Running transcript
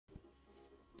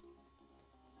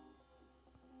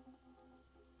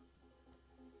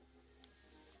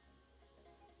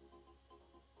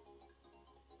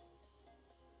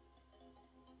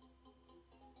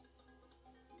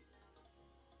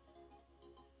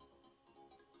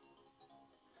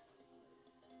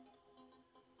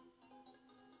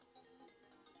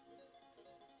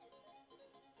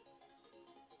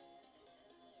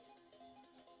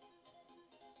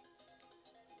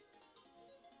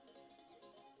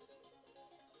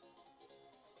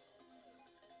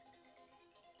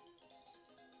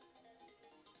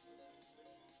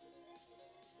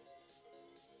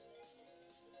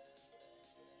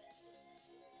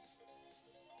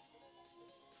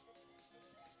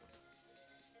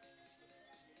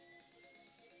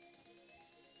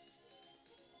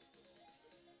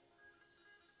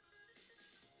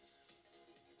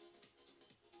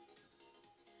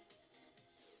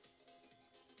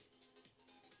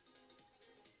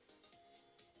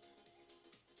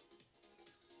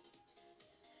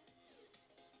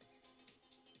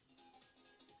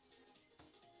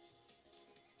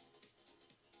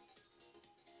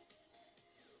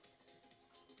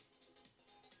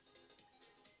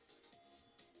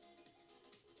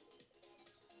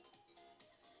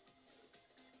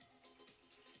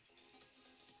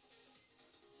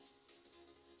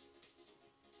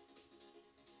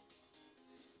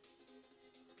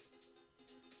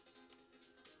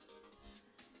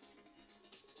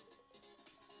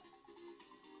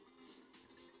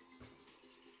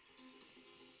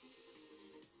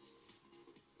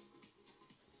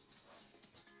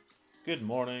Good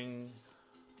morning.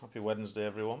 Happy Wednesday,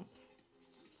 everyone.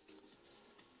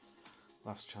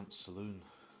 Last Chance Saloon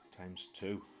times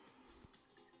 2.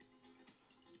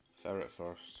 Ferret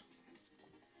first.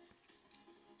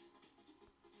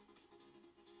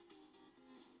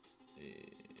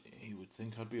 He would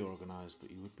think I'd be organised,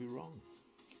 but he would be wrong.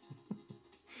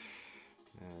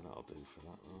 Yeah, that'll do for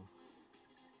that, though.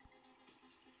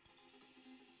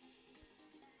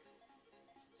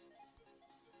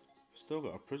 Still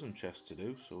got a prism chest to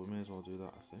do, so we may as well do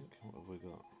that, I think. What have we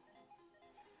got?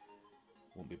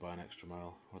 Won't be buying extra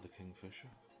mile or the Kingfisher.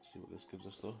 Let's see what this gives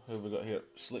us, though. Who have we got here?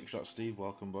 Slickshot Steve,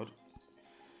 welcome, bud.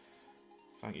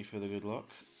 Thank you for the good luck.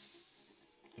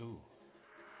 Ooh,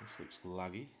 this looks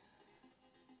laggy.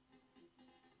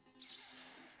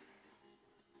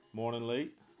 Morning, Lee.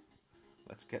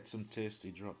 Let's get some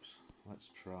tasty drops. Let's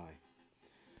try.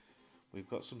 We've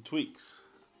got some tweaks.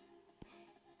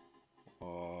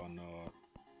 Oh no,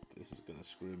 this is gonna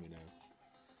screw me now.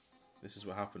 This is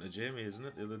what happened to Jamie, isn't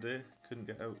it, the other day? Couldn't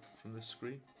get out from this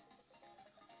screen.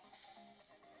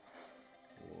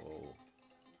 Whoa.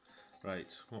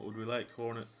 Right, what would we like?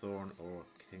 Hornet, Thorn or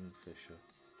Kingfisher?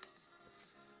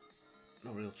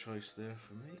 No real choice there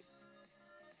for me.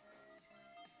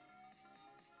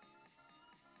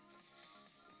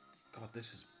 God,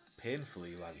 this is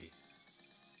painfully laggy.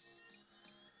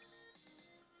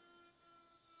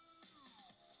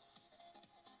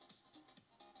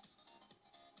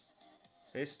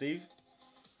 Hey Steve,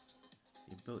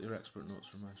 you built your expert notes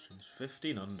for my streams.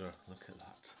 15 under, look at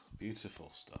that. Beautiful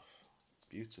stuff.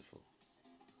 Beautiful.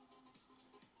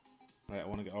 Right, I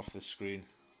want to get off this screen.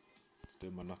 It's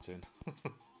doing my nut in.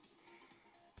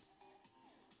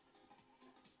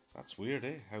 That's weird,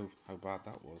 eh? How bad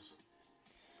that was.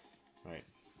 Right.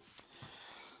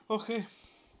 Okay.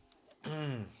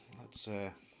 Let's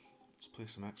play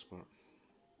some expert.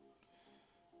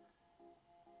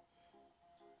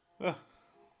 Ah,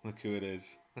 look who it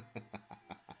is.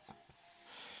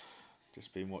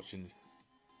 Just been watching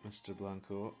Mr.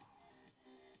 Blanco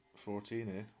 14,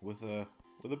 eh? With a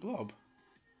blob.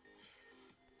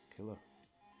 Killer.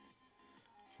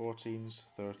 14s,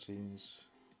 13s.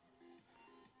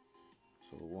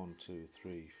 So 1, 2,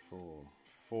 3, 4.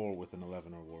 4 with an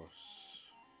 11 or worse.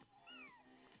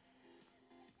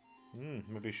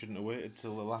 Maybe I shouldn't have waited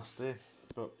till the last day,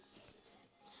 but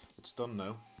it's done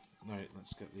now. Right,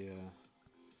 let's get the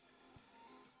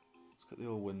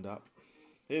old wind up.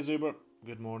 Hey Zuber,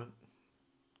 good morning.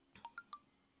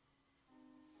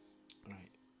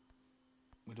 Right,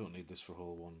 we don't need this for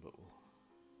hole 1, but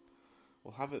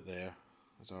we'll have it there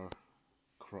as our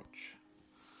crutch.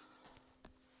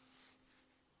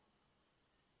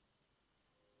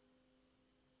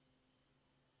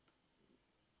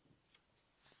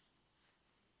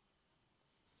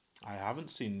 I haven't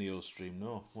seen Neo stream,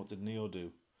 no. What did Neo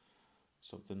do?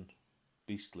 Something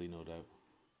beastly, no doubt.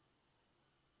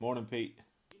 Morning, Pete.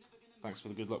 Thanks for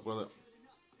the good luck, brother.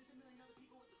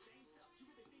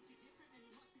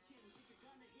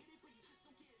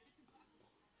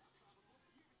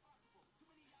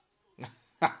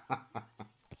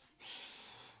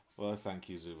 Well, thank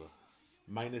you, Zuba.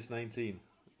 Minus 19.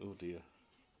 Oh dear.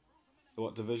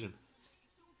 What division?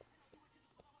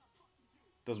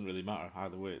 Doesn't really matter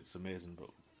either way, it's amazing,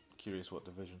 but curious what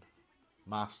division.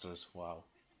 Masters, wow.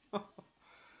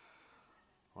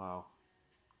 Wow.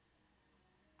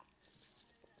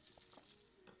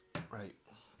 Right.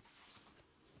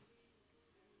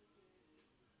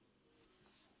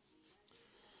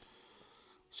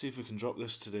 See if we can drop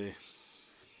this today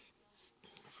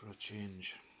for a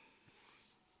change.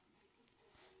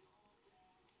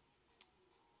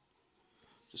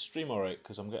 Just stream alright,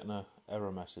 because I'm getting a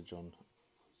error message on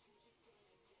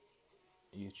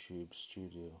YouTube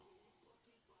Studio.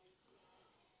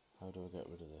 How do I get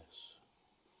rid of this?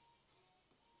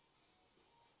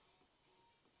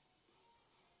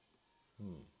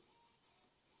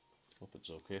 Hope it's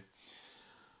okay.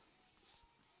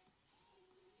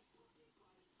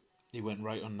 He went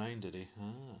right on 9, did he?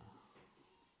 Ah.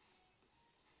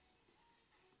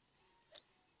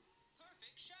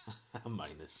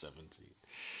 Minus 17.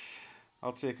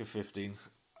 I'll take a 15.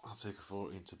 I'll take a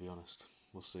 14, to be honest.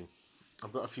 We'll see.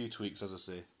 I've got a few tweaks, as I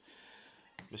say.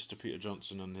 Mr. Peter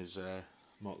Johnson and his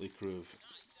motley crew of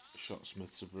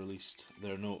shotsmiths have released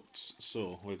their notes,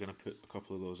 so we're going to put a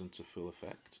couple of those into full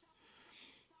effect.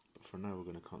 But for now, we're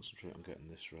going to concentrate on getting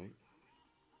this right.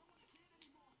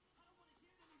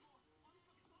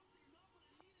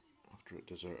 After it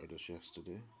deserted us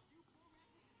yesterday.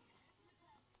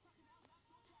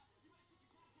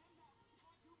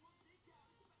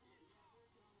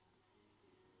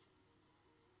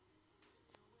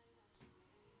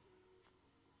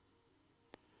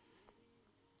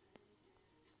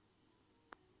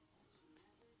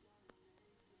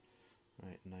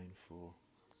 9-4.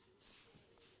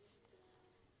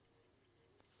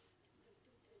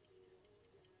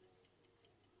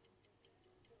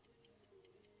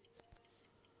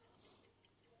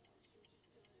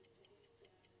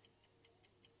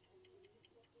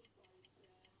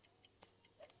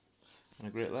 And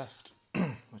a great left,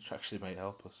 which actually might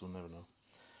help us, we'll never know.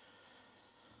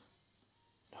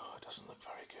 No, it doesn't look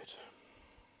very good.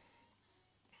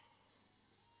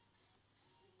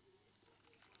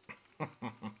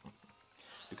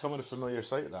 Becoming a familiar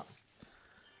sight, that.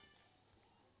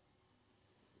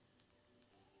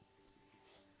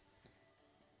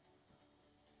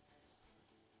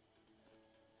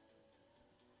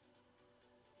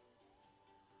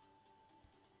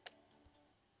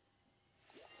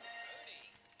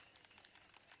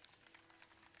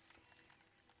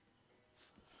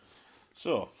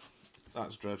 So,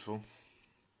 that's dreadful.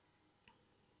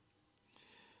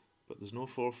 But there's no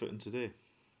forfeiting today.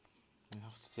 We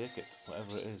have to take it,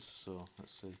 whatever it is. So,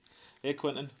 let's see. Hey,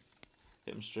 Quentin.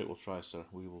 Hit him straight, we'll try, sir.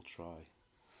 We will try.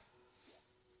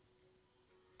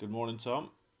 Good morning, Tom.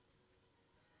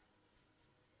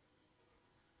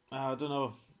 I don't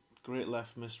know. Great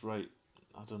left, missed right.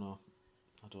 I don't know.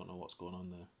 I don't know what's going on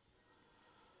there.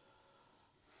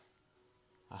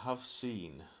 I have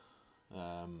seen,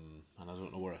 and I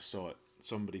don't know where I saw it,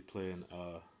 somebody playing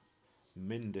a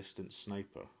min-distance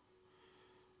sniper.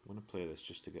 I'm going to play this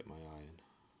just to get my eye in.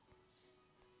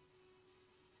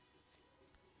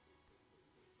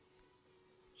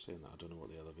 Saying that, I don't know what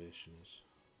the elevation is.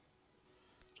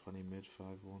 20 mid, 5-1,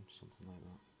 something like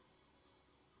that.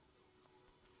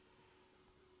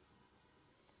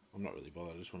 I'm not really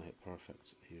bothered, I just want to hit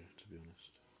perfect here, to be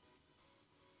honest.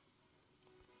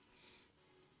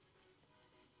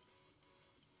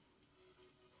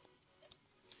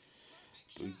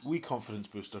 Wee confidence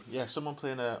booster. Yeah, someone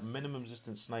playing a minimum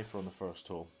distance sniper on the first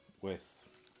hole with,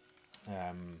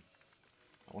 I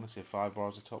want to say 5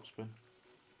 bars of topspin,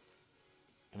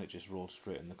 and it just rolls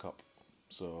straight in the cup.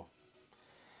 So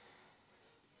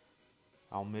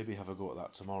I'll maybe have a go at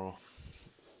that tomorrow.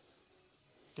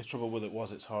 The trouble with it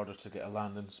was it's harder to get a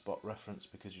landing spot reference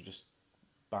because you just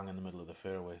bang in the middle of the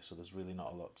fairway, so there's really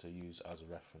not a lot to use as a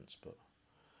reference, but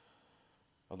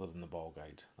other than the ball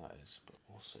guide, that is. But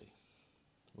we'll see.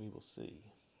 We will see.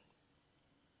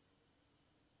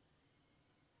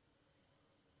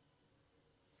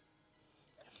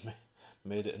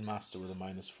 Made it in Master with a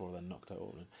 -4, then knocked out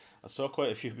opening. I saw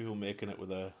quite a few people making it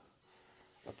with a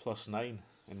 +9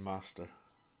 in Master,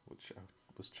 which I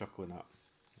was chuckling at.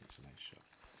 That's a nice shot.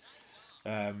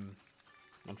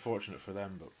 Unfortunate for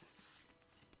them, but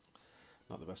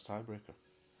not the best tiebreaker.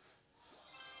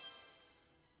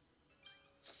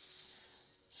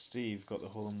 Steve got the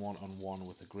hole-in-one on 1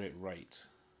 with a great right.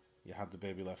 You had the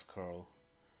baby left curl.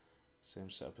 Same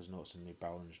setup as notes and me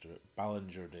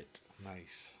Ballingered it.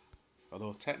 Nice.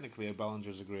 Although technically a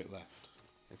Ballinger's a great left,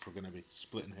 if we're going to be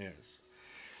splitting hairs.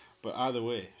 But either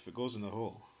way, if it goes in the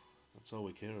hole, that's all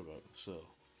we care about. So,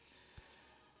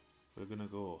 we're going to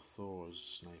go Thor's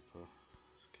Sniper,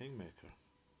 Kingmaker,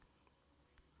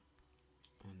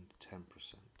 and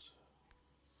 10%.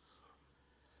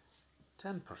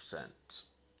 10%.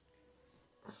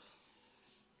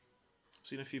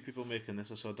 Seen a few people making this.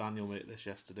 I saw Daniel make this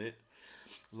yesterday.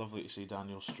 Lovely to see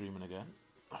Daniel streaming again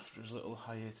after his little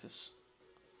hiatus.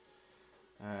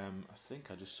 I think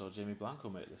I just saw Jamie Blanco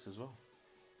make this as well.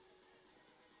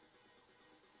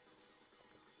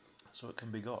 So it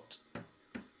can be got.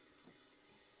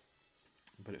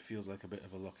 But it feels like a bit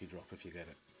of a lucky drop if you get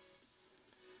it.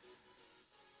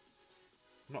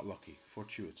 Not lucky,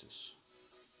 fortuitous.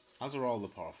 As are all the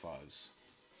par 5s.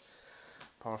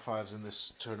 Par 5s in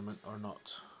this tournament are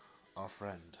not our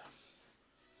friend.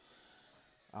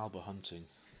 Alba hunting.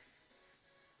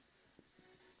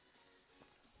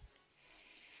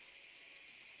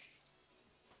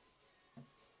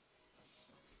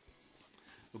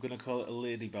 We're going to call it a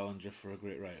Lady Ballinger for a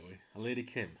great right away. A Lady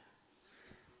Kim.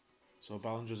 So a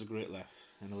Ballinger's a great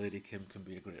left, and a Lady Kim can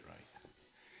be a great right.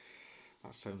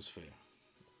 That sounds fair.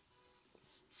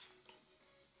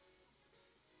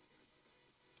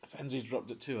 Fenzi's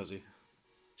dropped it too, has he?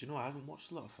 Do you know, I haven't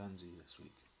watched a lot of Fenzi this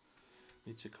week.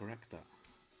 Need to correct that.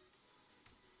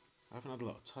 I haven't had a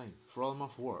lot of time. For all I'm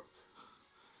off work,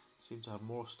 seem to have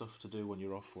more stuff to do when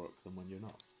you're off work than when you're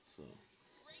not. So.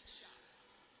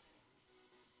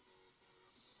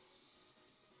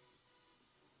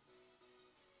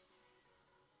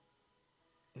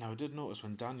 Now I did notice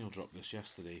when Daniel dropped this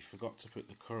yesterday, he forgot to put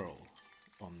the curl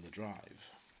on the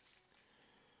drive,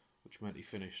 which meant he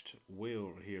finished way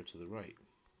over here to the right,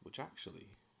 which actually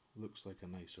looks like a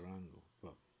nicer angle,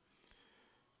 but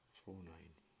 4-9.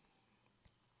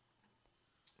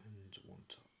 and one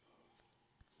top.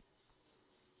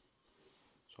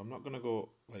 So I'm not going to go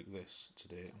like this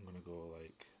today, I'm going to go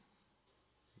like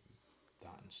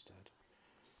that instead.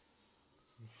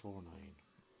 4-9.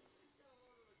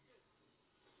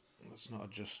 Let's not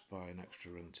adjust by an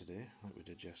extra ring today, like we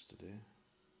did yesterday.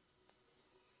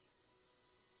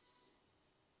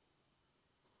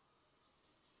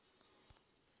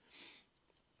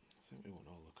 I think we want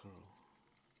all the curl.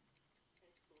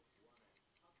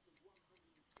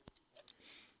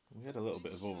 We had a little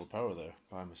bit of overpower there,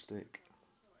 by mistake.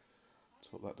 Let's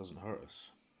hope that doesn't hurt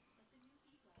us.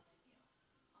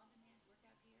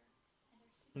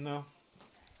 No,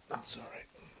 that's alright.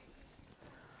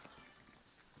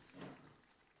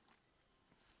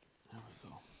 There we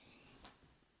go.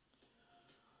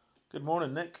 Good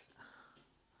morning, Nick.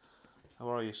 How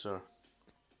are you, sir?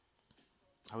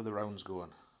 How are the rounds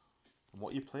going? And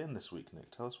what are you playing this week,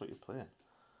 Nick? Tell us what you're playing.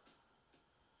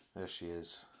 There she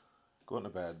is. Going to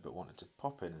bed, but wanted to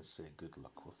pop in and say good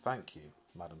luck. Well, thank you,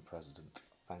 Madam President.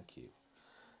 Thank you.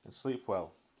 And sleep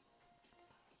well.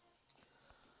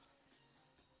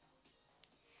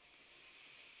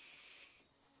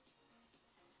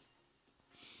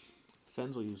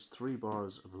 Fenzel used 3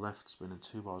 bars of left spin and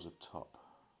 2 bars of top.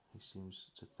 He seems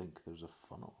to think there's a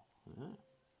funnel. Yeah.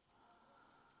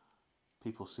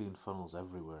 People seeing funnels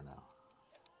everywhere now.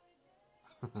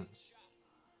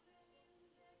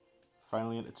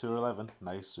 Finally into 211.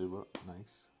 Nice, Super.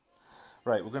 Nice.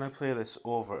 Right, we're going to play this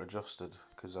over adjusted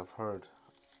because I've heard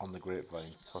on the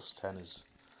grapevine plus 10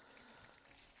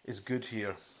 is good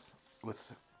here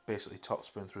with basically top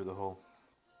spin through the hole.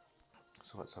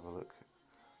 So let's have a look.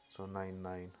 So 9-9.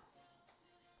 Let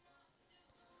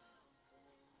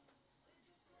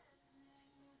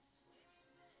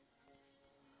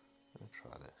me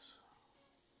try this.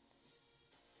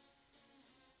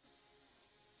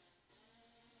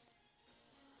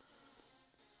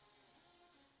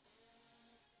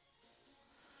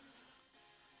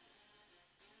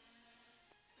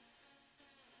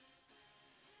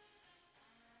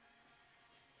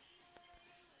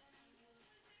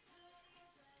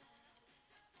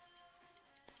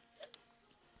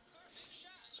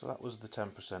 So that was the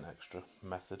 10% extra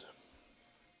method.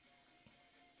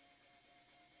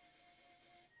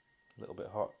 A little bit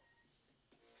hot.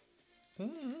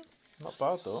 Not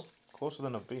bad though. Closer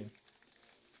than I've been.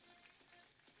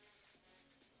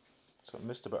 So it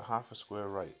missed about half a square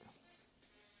right.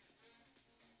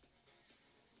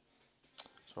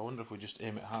 So I wonder if we just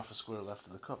aim at half a square left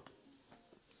of the cup.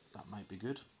 That might be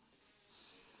good.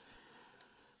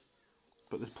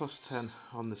 But the plus 10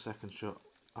 on the second shot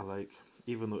I like,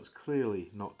 even though it's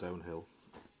clearly not downhill.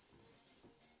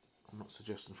 I'm not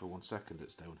suggesting for 1 second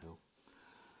it's downhill,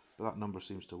 but that number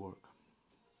seems to work.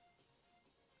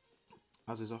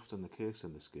 As is often the case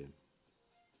in this game.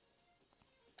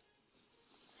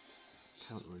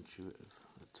 Counterintuitive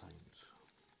at times.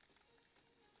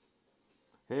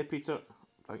 Hey Peter,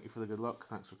 thank you for the good luck.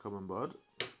 Thanks for coming, bud.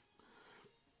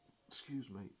 Excuse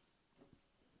me.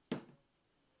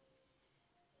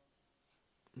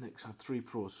 Nick's had 3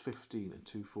 pros, 15 and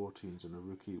 2 14s, and a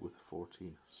rookie with a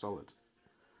 14. Solid.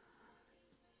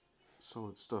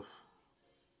 Solid stuff.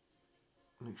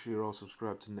 Make sure you're all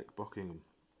subscribed to Nick Buckingham.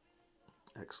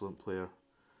 Excellent player.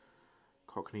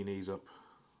 Cockney knees up.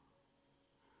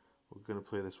 We're going to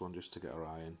play this one just to get our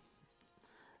eye in.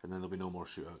 And then there'll be no more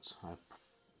shootouts. I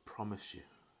promise you.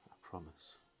 I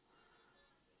promise.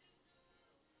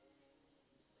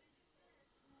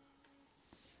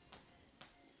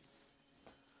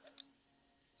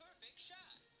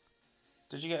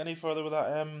 Did you get any further with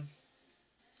that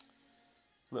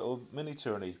little mini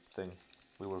tourney thing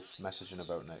we were messaging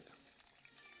about, Nick?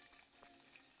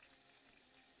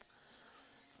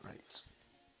 Right.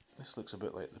 This looks a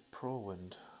bit like the Pro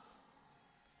Wind.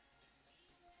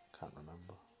 Can't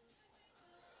remember.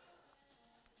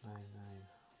 9-9.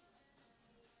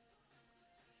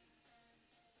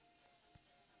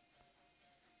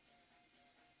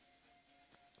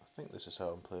 I think this is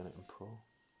how I'm playing it in Pro.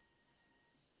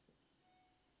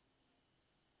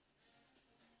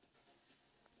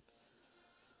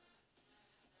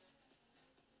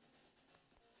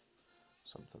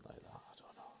 Something like that, I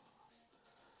don't know.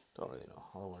 Don't really know.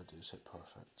 All I want to do is hit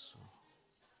perfect, so.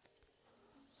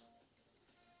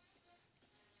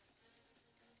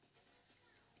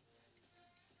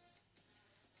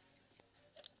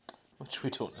 Which we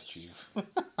don't achieve.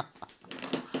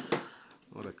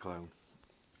 What a clown.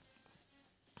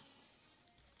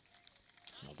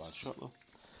 Not a bad shot though.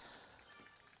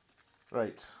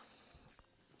 Right.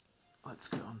 Let's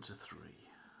get on to 3.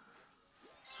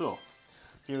 So,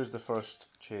 here is the first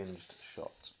changed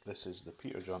shot. This is the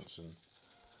Peter Johnson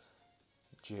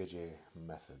JJ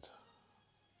method,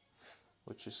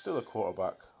 which is still a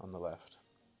quarterback on the left,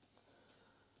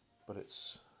 but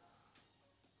it's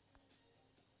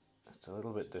a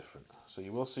little bit different. So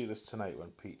you will see this tonight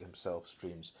when Pete himself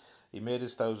streams. He made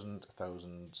his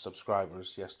 1,000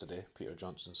 subscribers yesterday, Peter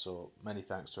Johnson, so many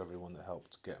thanks to everyone that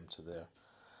helped get him to there.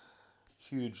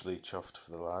 Hugely chuffed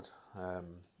for the lad.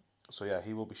 So yeah,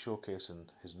 he will be showcasing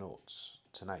his notes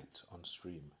tonight on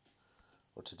stream.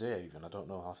 Or today even, I don't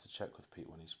know, I'll have to check with Pete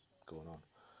when he's going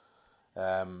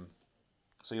on.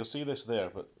 So you'll see this there,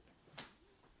 but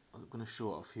I'm going to show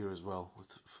it off here as well,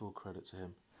 with full credit to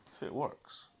him, if it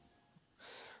works.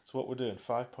 So what we're doing,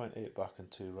 5.8 back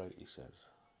and 2 right, he says,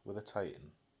 with a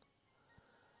Titan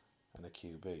and a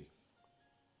QB.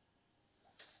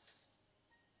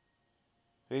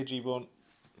 Hey G-Bone,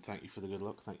 thank you for the good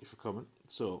luck, thank you for coming.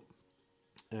 So,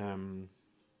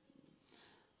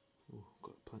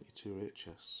 got plenty of 2-8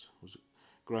 chests. Was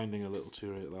grinding a little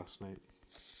 2-8 last night.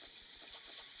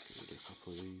 Get rid of a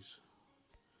couple of these.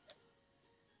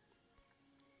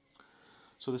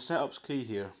 So the setup's key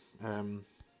here. I'm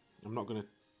not going to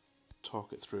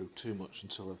talk it through too much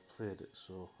until I've played it,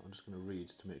 so I'm just going to read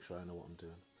to make sure I know what I'm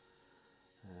doing.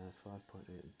 5.8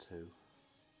 and 2.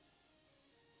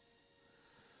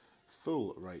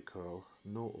 Full right curl,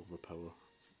 no overpower.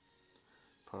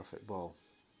 Perfect ball.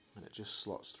 And it just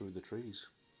slots through the trees.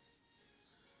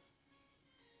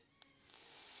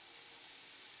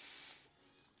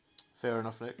 Fair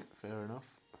enough, Nick, fair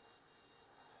enough.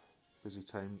 Busy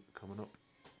time coming up.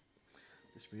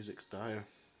 This music's dire.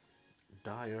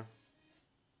 Dire.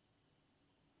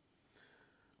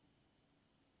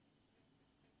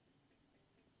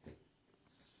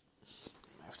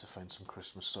 I have to find some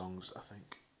Christmas songs, I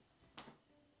think.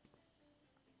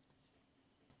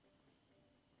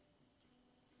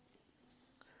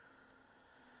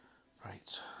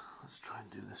 Right, let's try and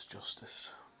do this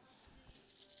justice.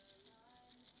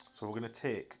 So we're going to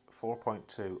take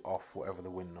 4.2 off whatever the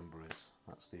win number is.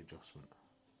 That's the adjustment.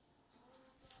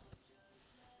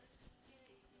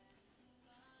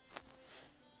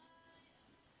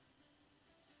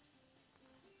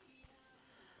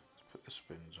 Let's put the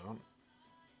spins on.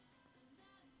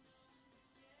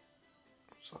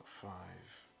 What's that, 5.8?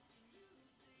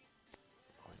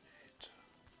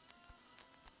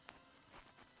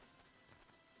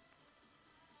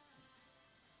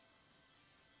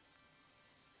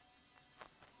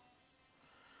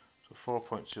 So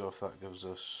 4.2 off that gives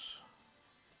us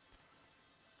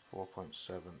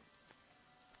 4.7.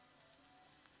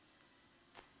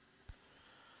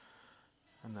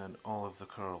 And then all of the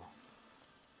curl,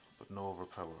 but no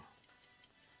overpower.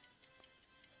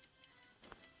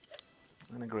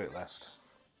 And a great left.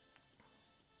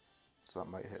 So that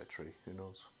might hit a tree, who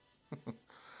knows?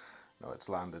 No, it's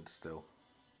landed still,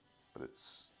 but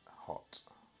it's hot.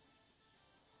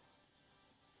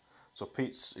 So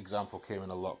Pete's example came in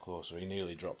a lot closer. He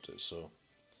nearly dropped it, so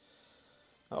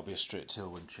that'll be a straight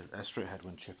tailwind chip, a straight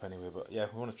headwind chip anyway. But yeah,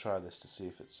 we want to try this to see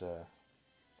if it's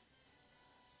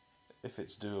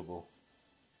doable,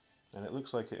 and it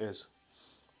looks like it is.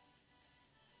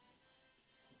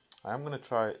 I am going to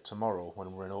try it tomorrow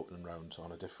when we're in opening round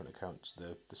on a different account.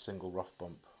 The single rough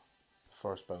bump,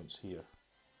 first bounce here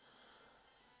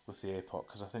with the APOC,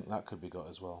 because I think that could be got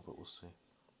as well. But we'll see.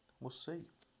 We'll see.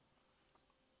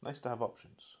 Nice to have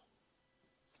options.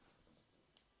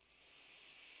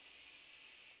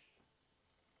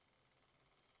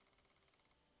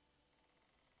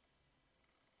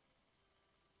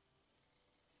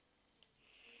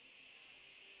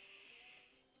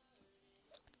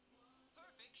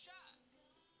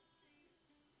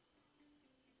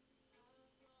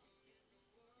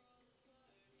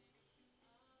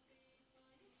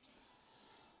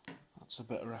 That's a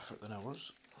better effort than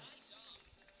ours.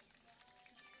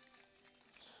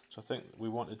 So I think we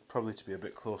wanted probably to be a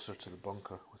bit closer to the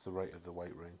bunker with the right of the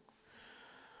white ring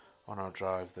on our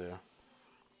drive there.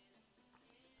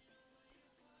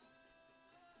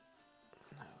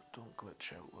 Now, don't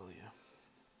glitch out, will you?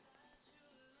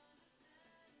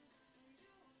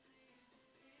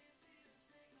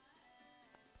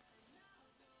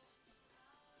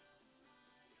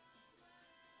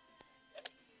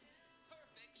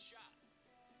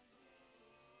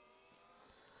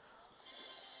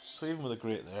 So even with a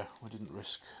great there, we didn't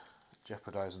risk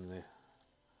jeopardising the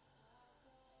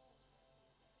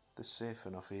safe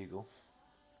enough eagle.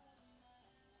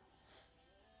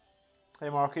 Hey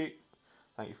Marky,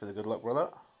 thank you for the good luck, brother.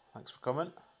 Thanks for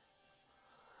coming.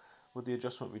 Would the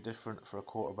adjustment be different for a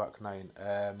quarterback 9?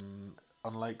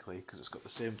 Unlikely, because it's got the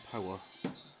same power.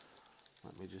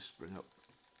 Let me just bring up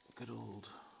a good old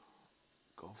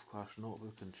Golf Clash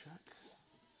notebook and check.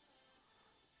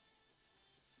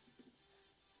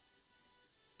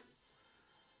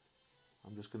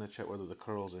 I'm just going to check whether the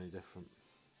curl's any different,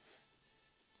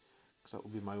 because that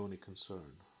would be my only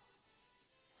concern.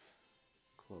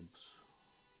 Clubs.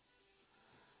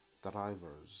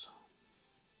 Drivers.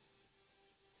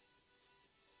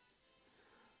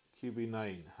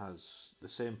 QB9 has the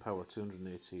same power,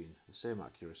 218, the same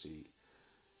accuracy,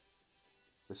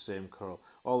 the same curl.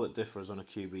 All that differs on a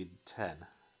QB10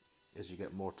 is you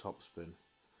get more topspin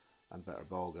and better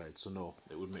ball guide. So no,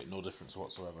 it would make no difference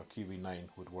whatsoever. QB9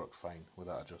 would work fine with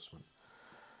that adjustment.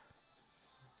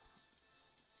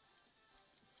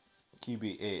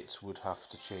 QB8 would have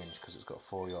to change because it's got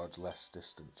 4 yards less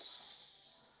distance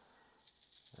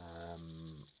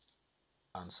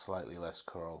and slightly less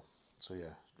curl. So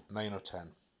yeah, 9 or 10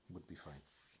 would be fine.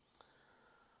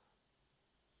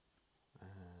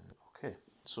 Okay,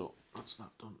 so that's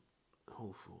that done.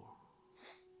 Hole 4.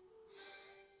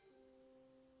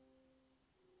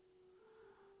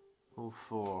 Hole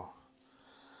 4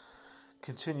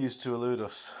 continues to elude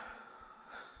us.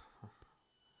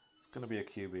 It's going to be a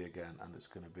QB again, and it's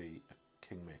going to be a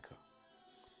Kingmaker.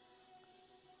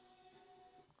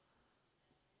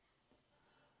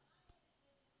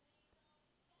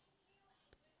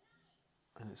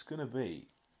 And it's going to be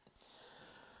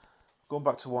going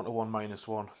back to 1-1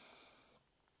 -1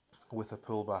 with a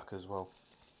pullback as well.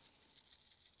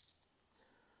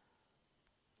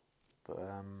 But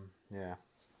yeah.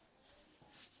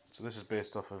 So this is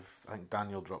based off of, I think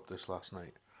Daniel dropped this last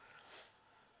night.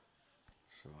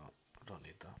 So I don't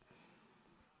need that.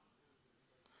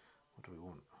 What do we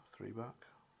want? 3 back?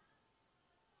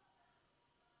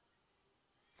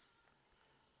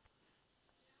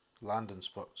 Landing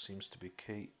spot seems to be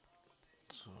key.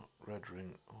 So red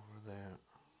ring over there.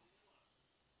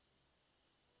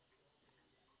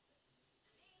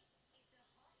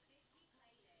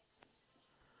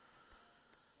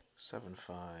 Seven,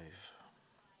 5.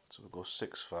 So we'll go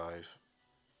 6-5.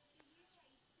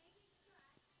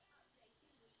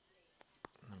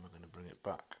 And then we're going to bring it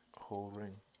back. Whole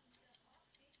ring.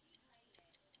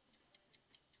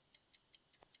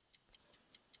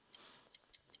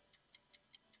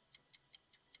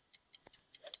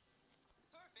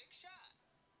 Perfect shot.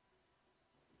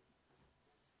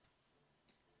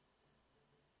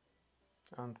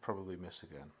 And probably miss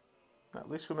again. At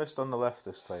least we missed on the left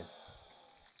this time.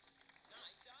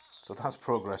 So that's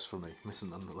progress for me,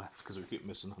 missing on the left, because we keep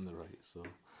missing on the right. So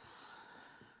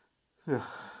yeah,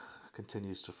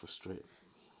 continues to frustrate.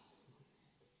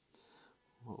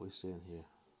 What are we saying here?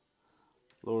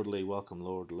 Lord Lee, welcome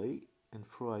Lord Lee. In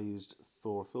pro I used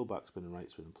Thor, full backspin and right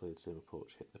spin and played same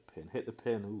approach. Hit the pin. Hit the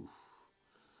pin, oof.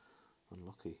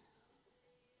 Unlucky.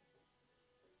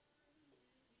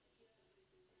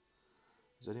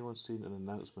 Has anyone seen an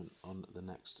announcement on the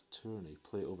next tourney?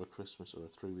 Play over Christmas or a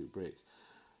 3-week break?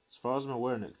 As far as I'm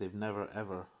aware, Nick, they've never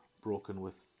ever broken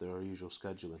with their usual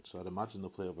scheduling, so I'd imagine they'll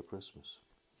play over Christmas.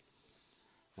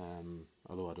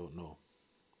 Although I don't know.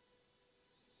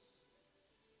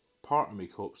 Part of me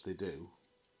hopes they do,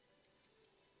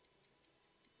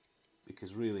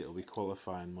 because really it'll be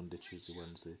qualifying Monday, Tuesday,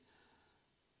 Wednesday.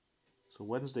 So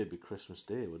Wednesday would be Christmas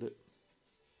Day, would it?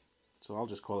 So I'll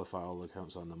just qualify all the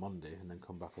accounts on the Monday and then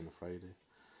come back on the Friday,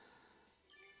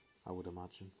 I would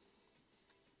imagine.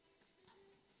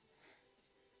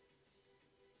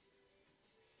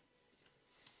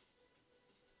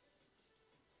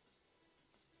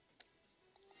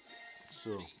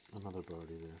 So, another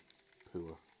birdie there.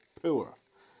 Poor. Poor.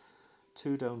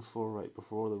 2 down, 4 right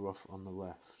before the rough on the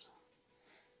left.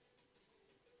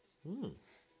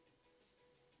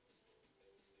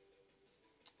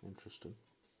 Interesting.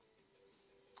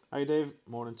 Hi Dave,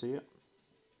 morning to you.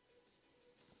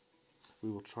 We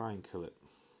will try and kill it.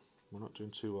 We're not doing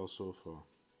too well so far.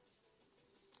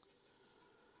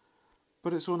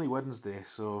 But it's only Wednesday,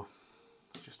 so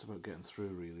it's just about getting through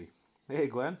really. Hey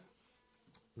Glenn,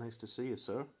 nice to see you,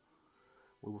 sir.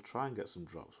 We will try and get some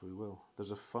drops, we will.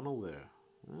 There's a funnel there.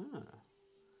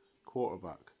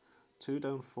 Quarterback. 2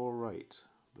 down, 4 right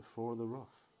before the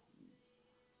rough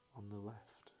on the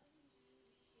left.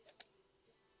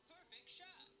 Perfect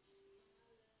shot.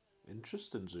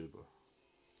 Interesting, Zuber.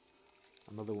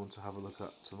 Another one to have a look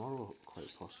at tomorrow, quite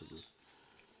possibly.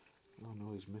 Oh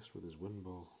no, he's missed with his wind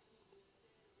ball.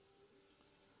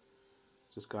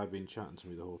 This guy been chatting to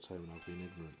me the whole time and I've been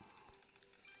ignorant.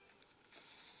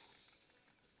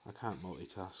 I can't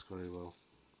multitask very well,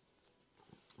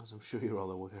 as I'm sure you're all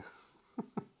aware.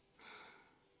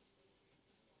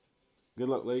 Good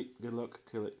luck, Lee. Good luck.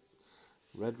 Kill it.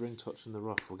 Red ring touching the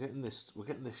rough. We're getting this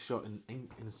shot in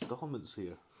installments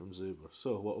here from Zuber.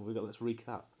 So what have we got? Let's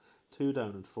recap. 2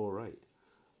 down and 4 right.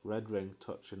 Red ring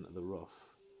touching the rough.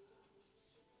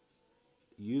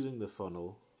 using the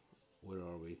funnel, where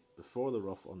are we? Before the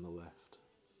rough on the left.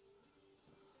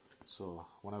 So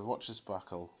when I watch this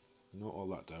back, I'll note all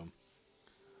that down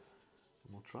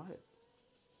and we'll try it.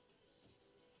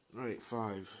 Right,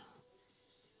 5.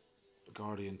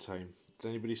 Guardian time. Did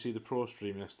anybody see the pro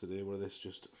stream yesterday where this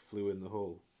just flew in the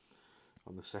hole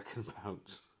on the second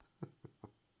bounce?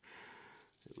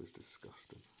 It was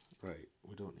disgusting. Right,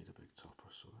 we don't need a big topper,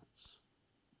 so let's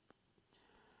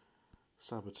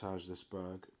sabotage this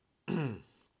bag. Kingmaker.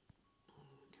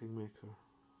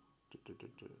 Do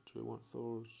we want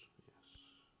Thors? Yes.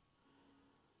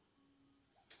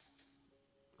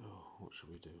 Oh, what should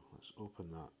we do? Let's open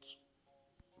that.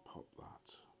 Pop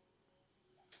that.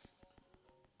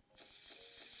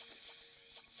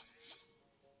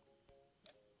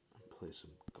 And play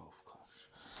some Golf Clash.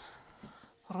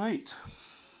 Right.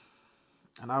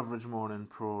 An average morning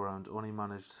pro round only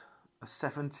managed a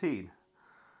 17.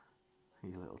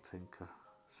 You little tinker.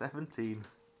 17.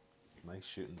 Nice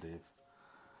shooting, Dave.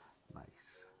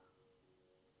 Nice.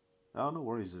 Oh, no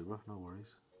worries, Uber. No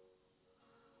worries.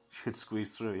 Should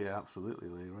squeeze through. Yeah, absolutely,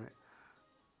 Lee,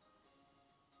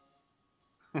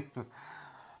 right?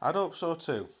 I'd hope so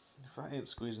too. If that ain't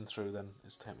squeezing through, then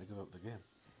it's time to give up the game.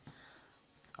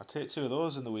 I'll take 2 of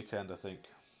those in the weekend, I think.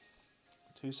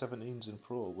 2 17s in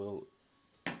pro will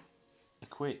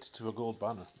equate to a gold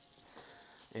banner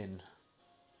in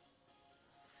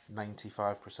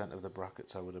 95% of the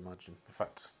brackets, I would imagine. In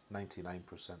fact,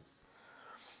 99%.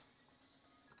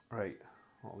 Right,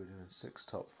 what are we doing? 6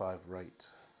 top, 5 right.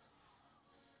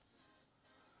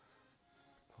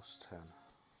 Plus 10.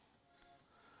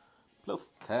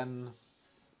 Plus 10.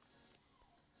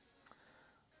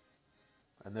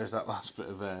 And there's that last bit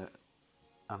of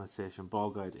annotation. Ball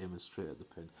guide aiming straight at the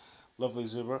pin. Lovely,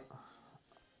 Zuber.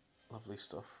 Lovely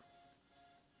stuff.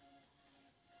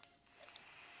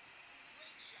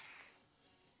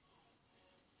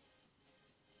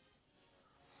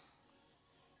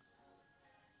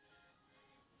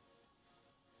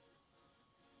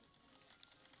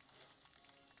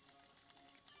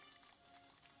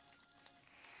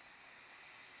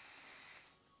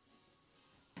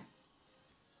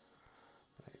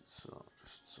 Right, so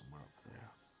just somewhere up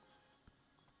there.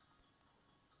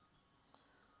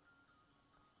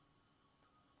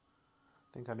 I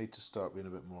think I need to start being a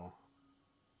bit more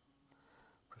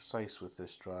precise with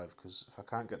this drive, because if I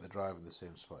can't get the drive in the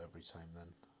same spot every time,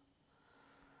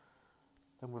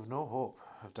 then we've no hope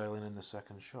of dialing in the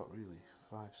second shot, really.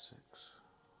 5, 6.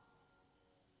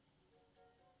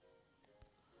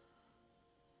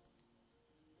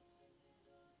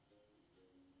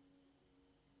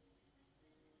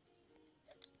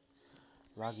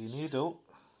 Raggy needle.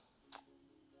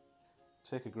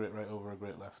 Take a great right over a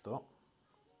great left, though.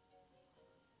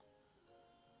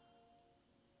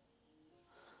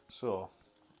 So,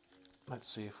 let's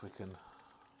see if we can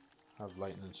have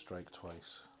lightning strike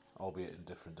twice, albeit in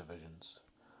different divisions,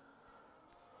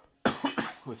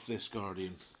 with this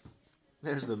Guardian.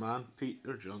 There's the man,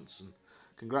 Peter Johnson.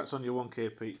 Congrats on your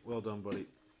 1k, Pete. Well done, buddy.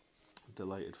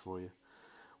 Delighted for you.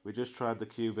 We just tried the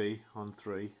QB on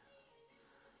 3.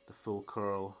 The full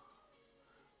curl.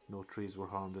 No trees were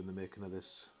harmed in the making of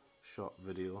this shot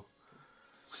video.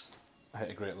 I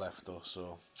hit a great left though,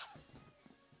 so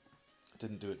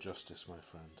didn't do it justice, my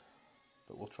friend.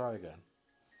 But we'll try again.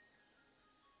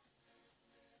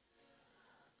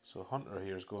 So Hunter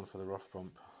here is going for the rough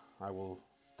bump. I will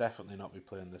definitely not be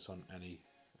playing this on any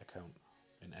account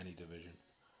in any division.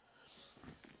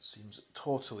 It seems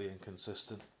totally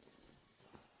inconsistent.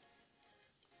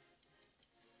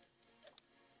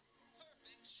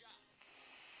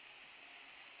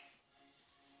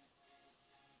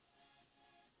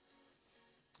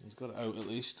 He's got it out at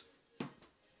least.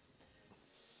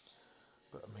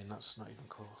 But I mean, that's not even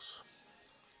close.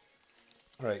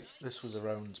 Right, this was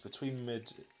around between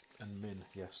mid and min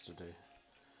yesterday.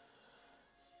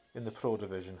 In the pro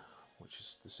division, which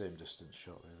is the same distance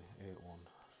shot really. 8-1,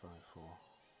 5-4.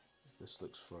 This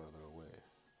looks further away.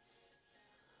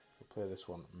 We'll play this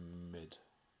one mid.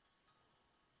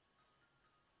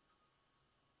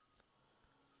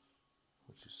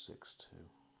 Which is 6-2.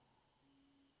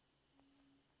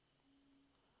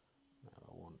 Now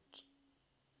I want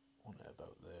it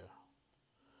about there.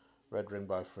 Red ring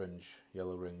by fringe,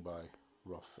 yellow ring by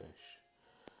rough-ish.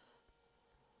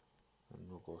 And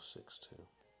we'll go 6-2.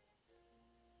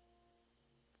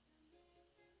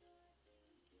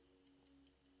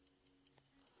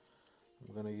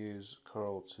 I'm going to use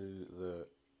curl to the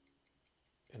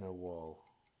inner wall.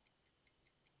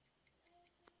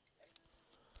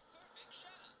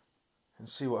 And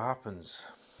see what happens.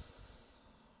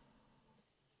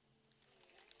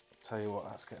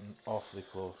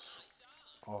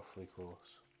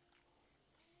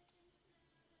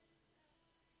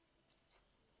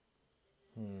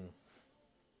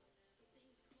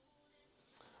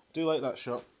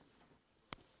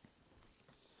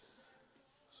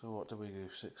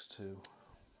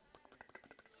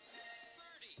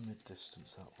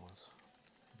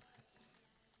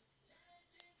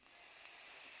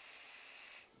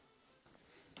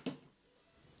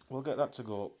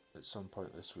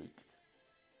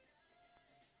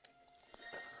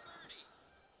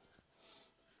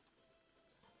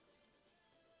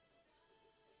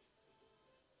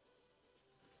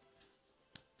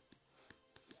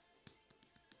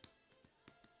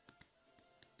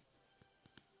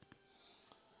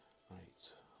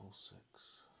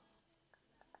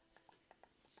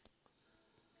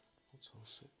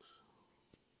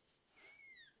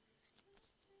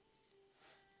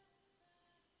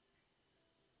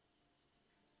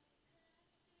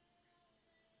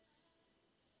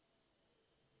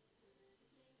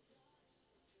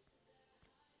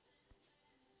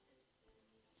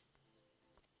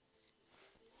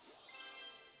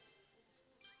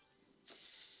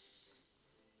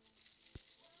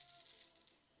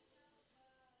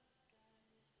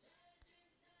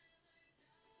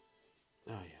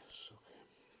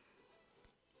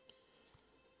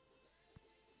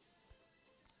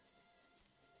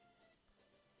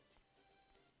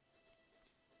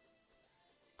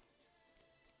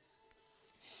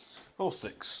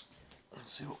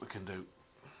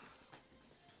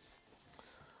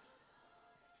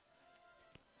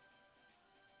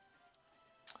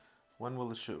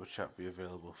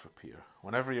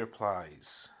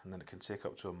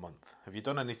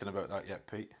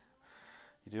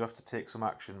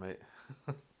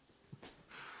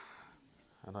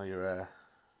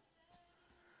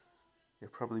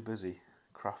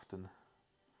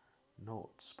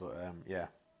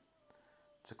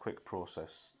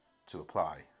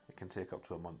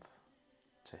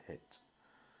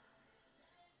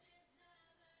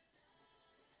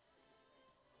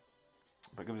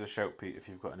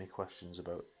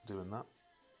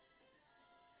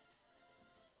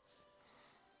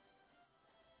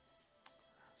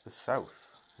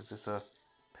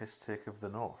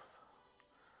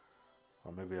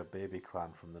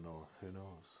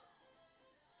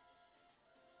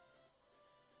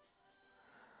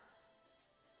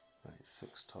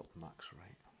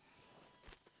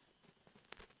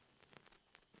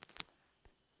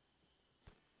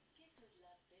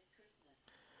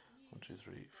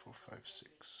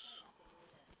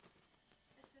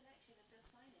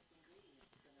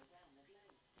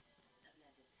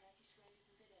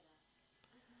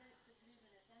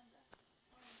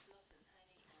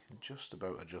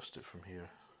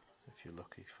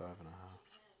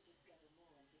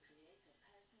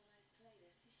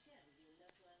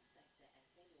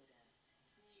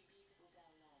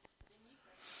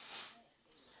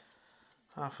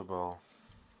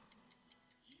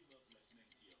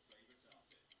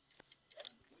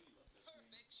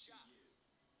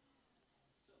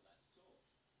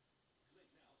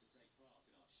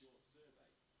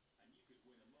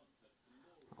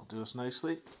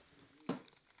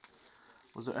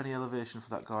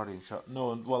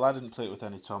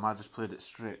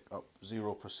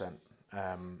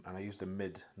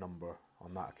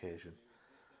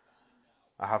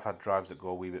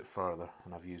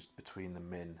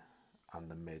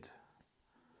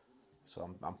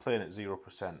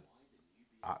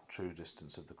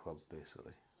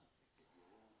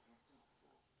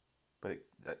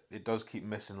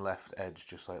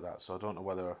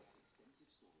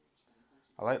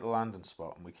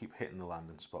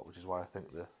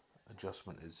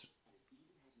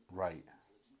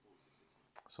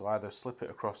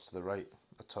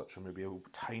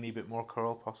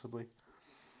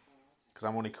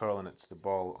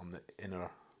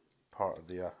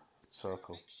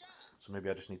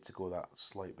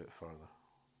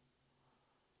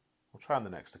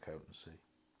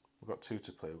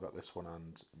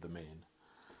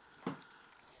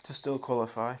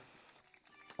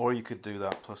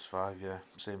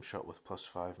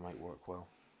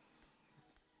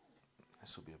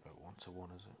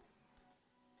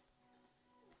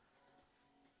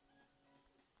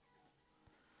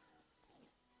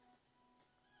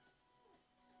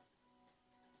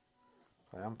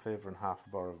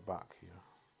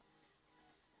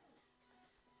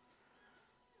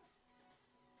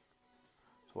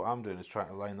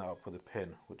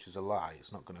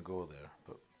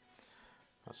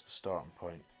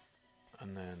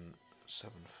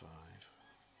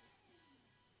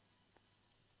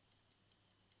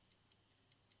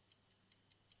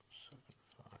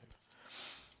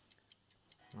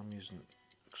 I'm using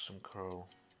some curl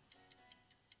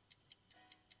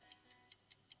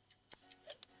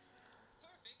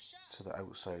to the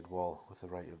outside wall with the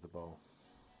right of the ball.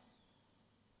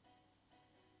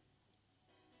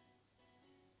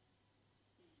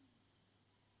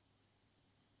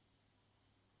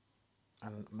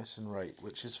 And missing right,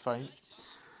 which is fine.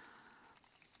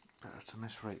 Better to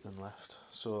miss right than left,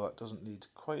 so that doesn't need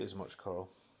quite as much curl.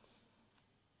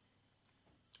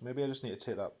 Maybe I just need to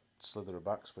take that slither of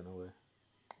backspin away.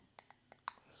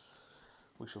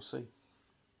 We shall see.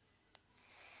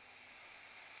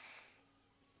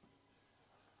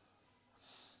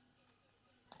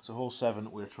 So hole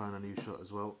 7, we're trying a new shot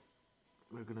as well.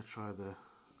 We're going to try the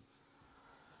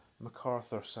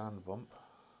MacArthur sand bump,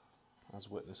 as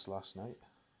witnessed last night,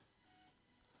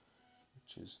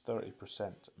 which is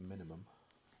 30% minimum.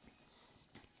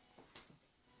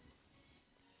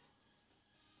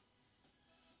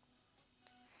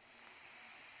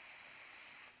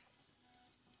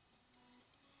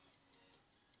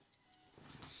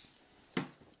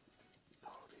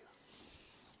 Oh dear.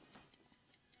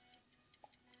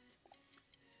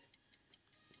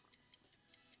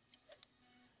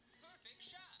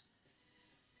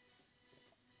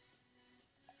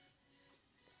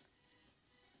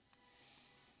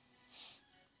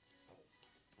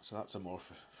 So that's a more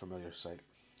familiar sight,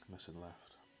 missing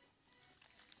left.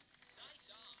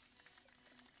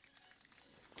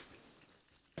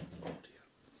 Oh dear.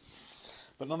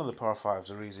 But none of the par 5s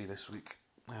are easy this week.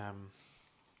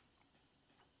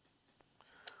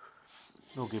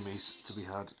 No gimmies to be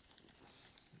had,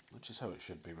 which is how it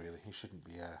should be really. You shouldn't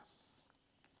be,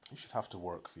 you should have to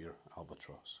work for your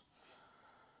albatross,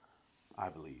 I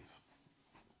believe.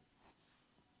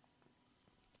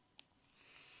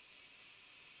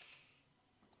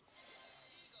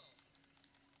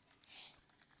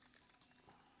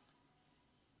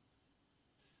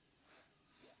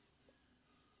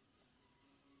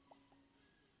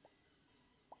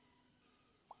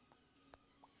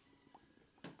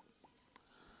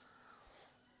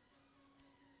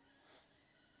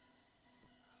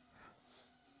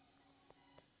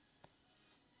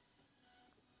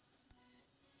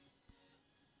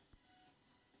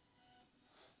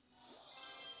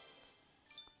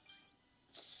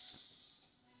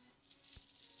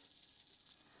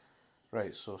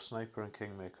 Right, so Sniper and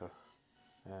Kingmaker,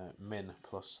 min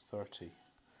plus 30,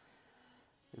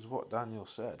 is what Daniel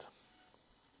said.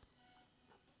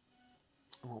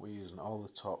 What we're using, all the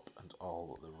top and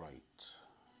all the right.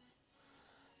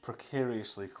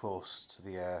 Precariously close to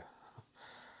the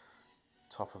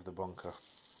top of the bunker.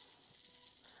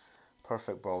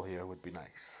 Perfect ball here would be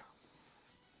nice.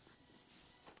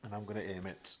 And I'm going to aim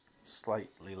it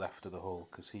slightly left of the hole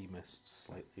because he missed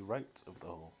slightly right of the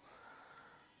hole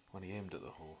when he aimed at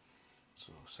the hole.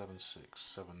 So 7, 6,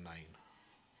 7, 9.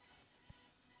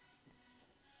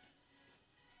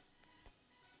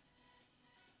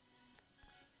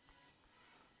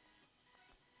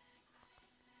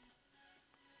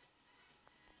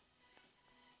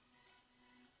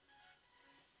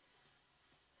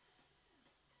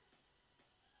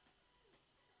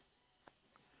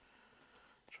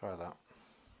 Try that.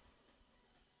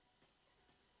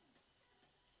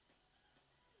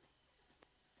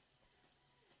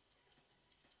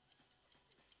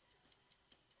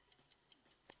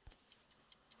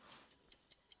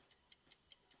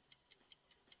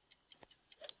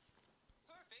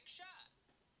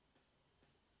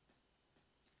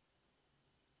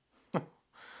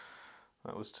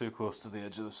 That was too close to the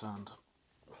edge of the sand.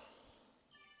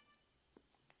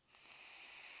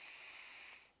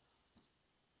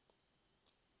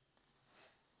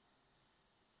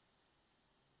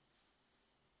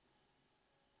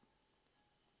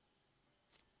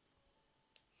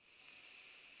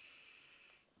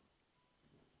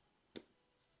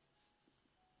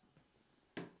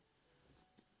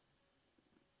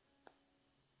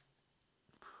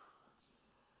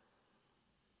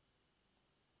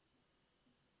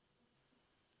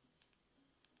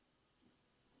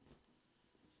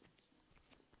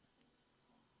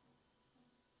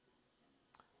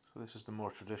 So this is the more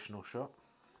traditional shot.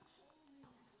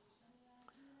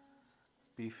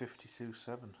 B52-7.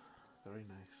 Very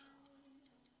nice.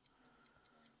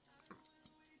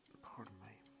 Pardon me.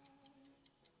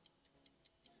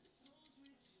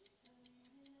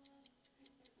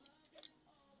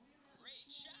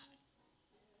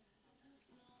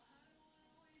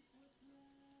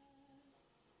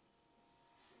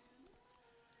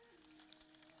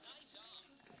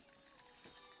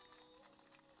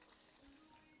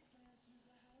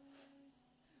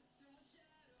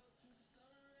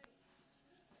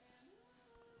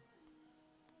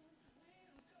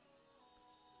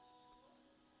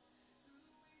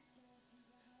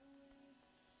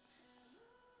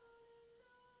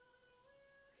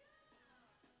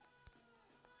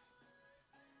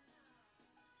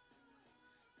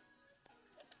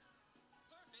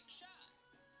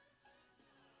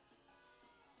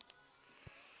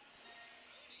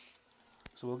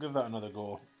 So we'll give that another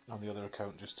go on the other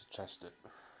account just to test it.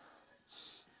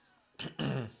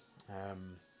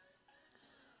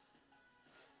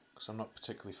 Because I'm not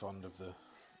particularly fond of the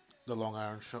long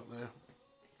iron shot there.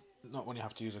 Not when you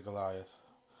have to use a Goliath.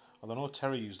 Although I know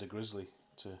Terry used a Grizzly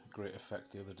to great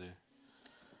effect the other day.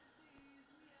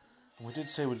 And we did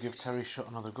say we'd give Terry's shot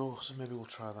another go, so maybe we'll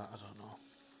try that, I don't know.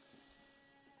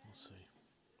 We'll see.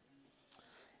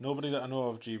 Nobody that I know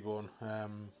of, G-Bone. I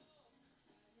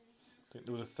think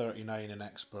there was a 39 in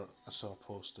expert I saw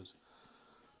posted.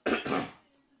 But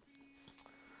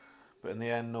in the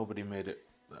end, nobody made it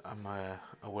that I'm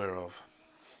aware of.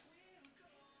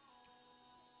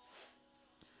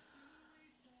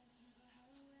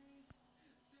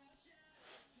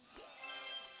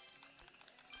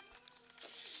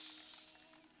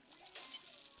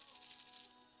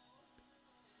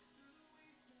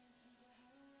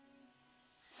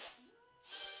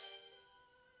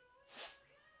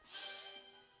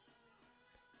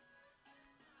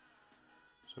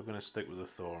 So we're going to stick with the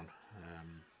Thorn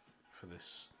for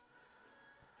this.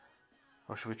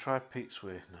 Or should we try Pete's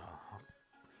Way? No,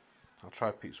 I'll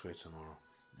try Pete's Way tomorrow.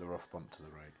 The rough bump to the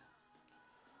right.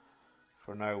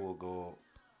 For now, we'll go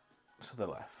to the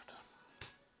left.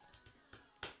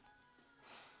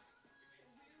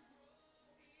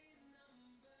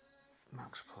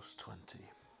 Max plus 20.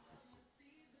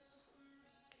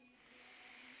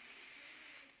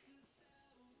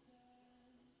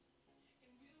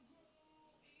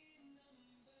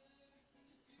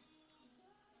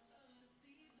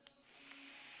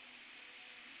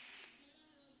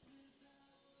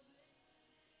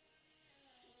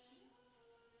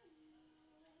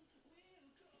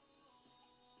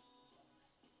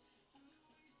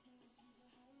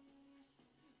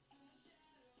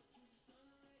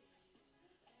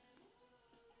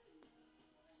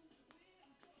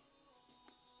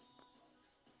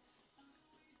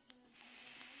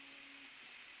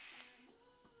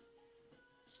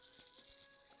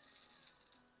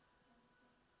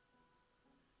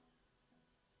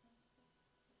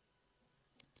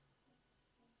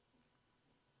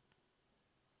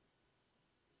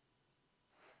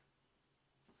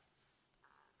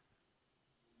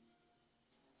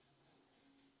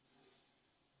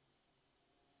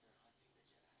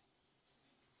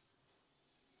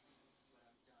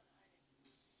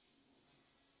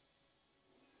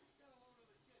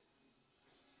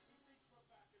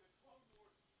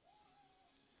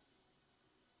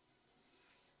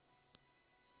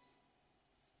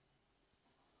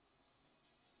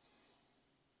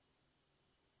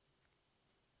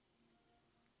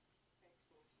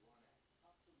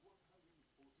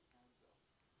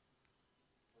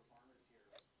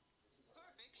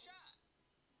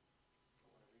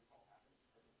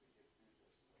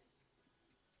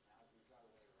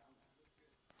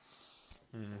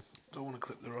 Don't want to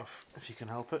clip the rough if you can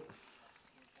help it.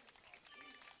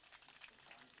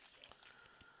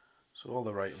 So all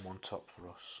the right and one top for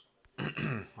us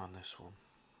on this one.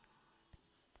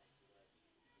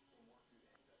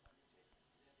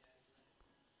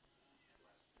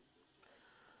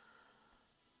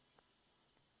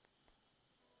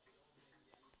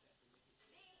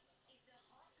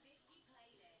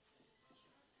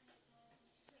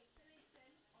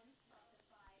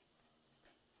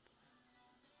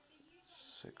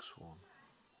 Six one.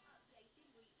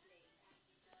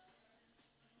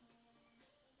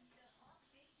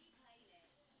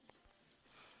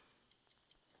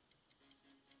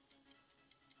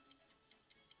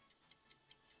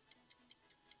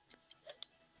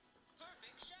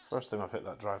 First time I've hit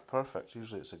that drive perfect.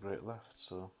 Usually it's a great left,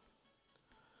 so.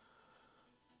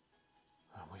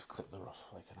 And we've clipped the rough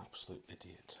like an absolute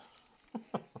idiot.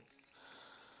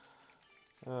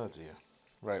 Oh dear.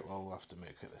 Right, well, we'll have to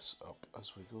make this up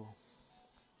as we go.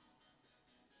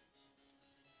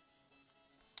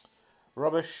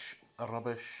 Rubbish,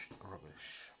 rubbish,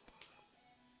 rubbish.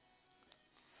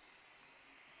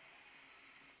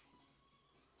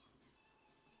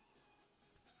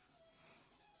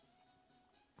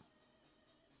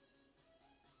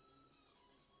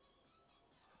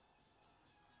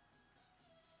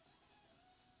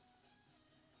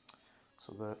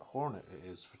 So the Hornet it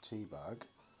is for teabag.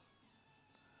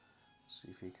 See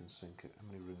if he can sink it. How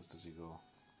many rings does he go?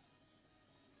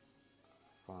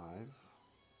 5.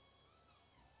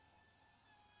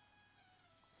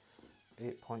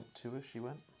 8.2ish he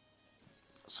went.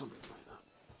 Something like that.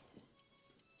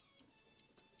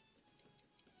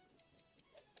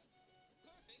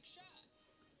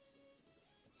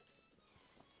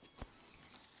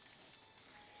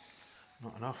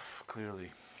 Not enough, clearly.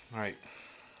 Right.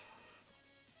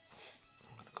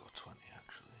 I'm going to go 20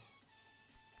 actually.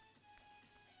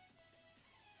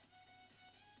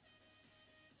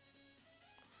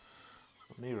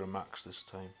 Near a max this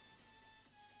time.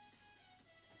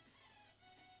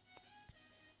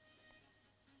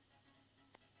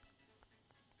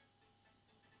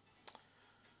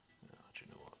 Oh, do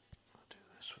you know what? I'll do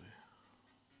it this way.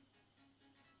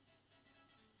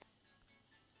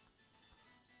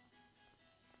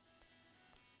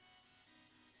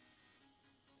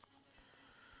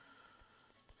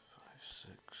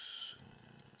 Six.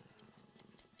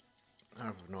 I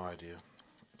have no idea.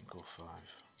 Go 5.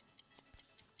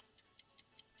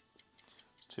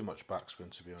 It's too much backspin,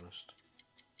 to be honest.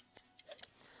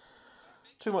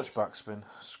 Too much backspin.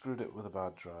 Screwed it with a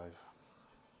bad drive.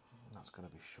 That's going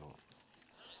to be short.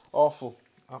 Awful.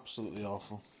 Absolutely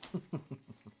awful.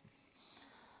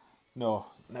 No,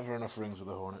 never enough rings with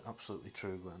a Hornet. Absolutely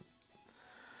true, Glenn.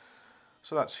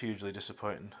 So that's hugely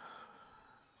disappointing.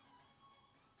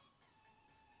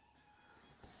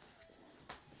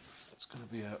 It's going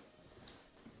to be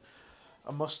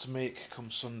a must make come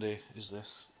Sunday, is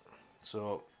this.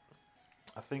 So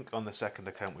I think on the second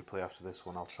account we play after this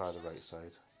one, I'll try the right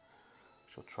side.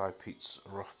 Shall try Pete's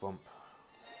rough bump.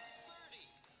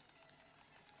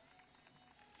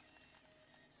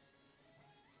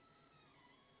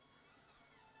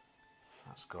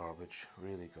 That's garbage,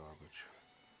 really garbage.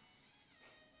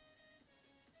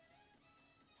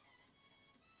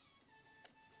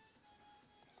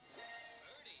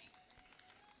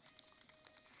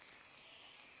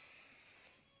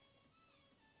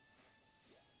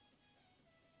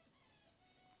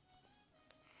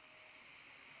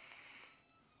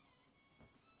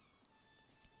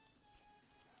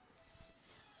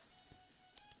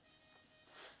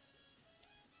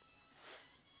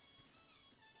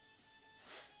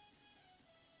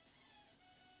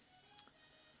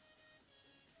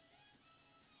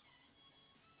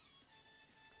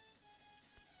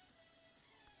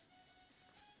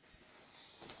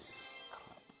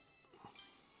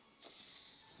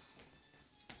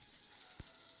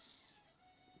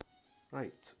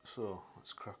 Right, so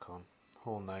let's crack on.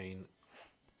 Hole 9.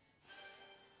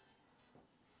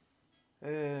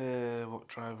 What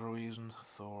driver are we using?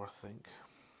 Thor, I think.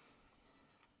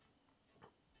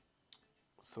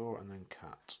 Thor and then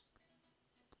cat.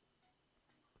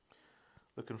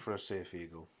 Looking for a safe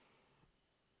eagle.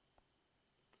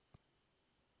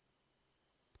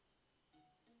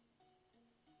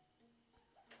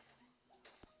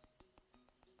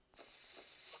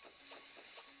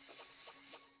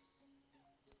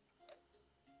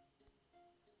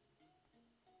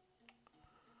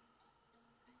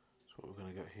 That's what we're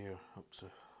going to get here, up to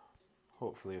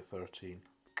hopefully a 13.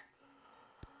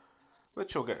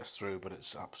 Which will get us through, but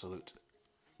it's absolute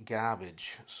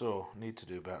garbage. So, need to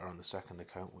do better on the second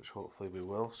account, which hopefully we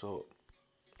will. So,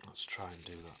 let's try and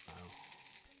do that now.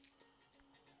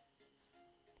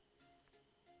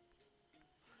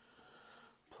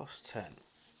 Plus 10.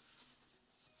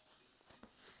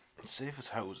 Safe as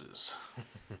houses.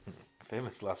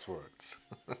 Famous last words.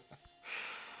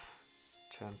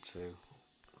 10-2,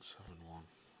 7-1.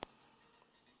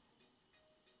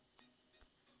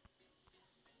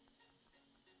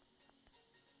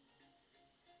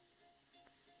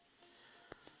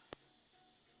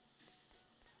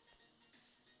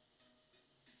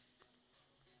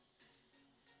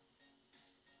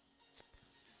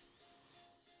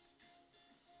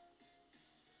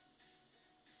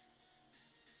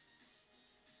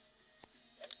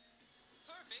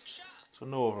 So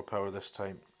no overpower this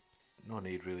time. No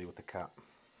need really with the cat.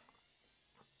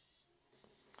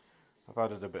 I've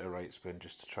added a bit of right spin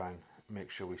just to try and make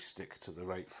sure we stick to the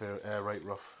right right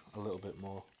rough a little bit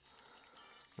more.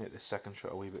 Make this second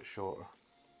shot a wee bit shorter.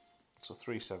 So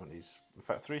 370s. In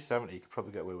fact, 370 you could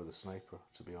probably get away with a sniper,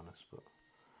 to be honest.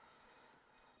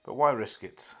 But why risk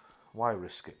it? Why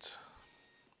risk it?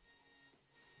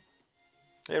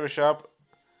 Hey Rashab.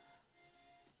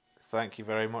 Thank you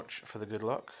very much for the good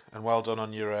luck. And well done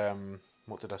on your,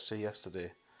 what did I say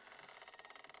yesterday?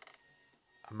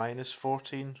 A minus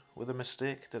 14 with a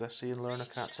mistake, did I see in Learner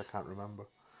Cats? I can't remember.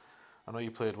 I know you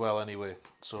played well anyway,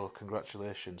 so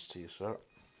congratulations to you, sir.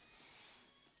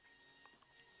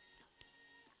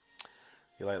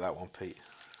 You like that one, Pete?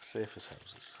 Safe as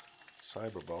houses.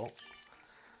 Cyberball.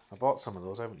 I bought some of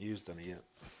those, I haven't used any yet.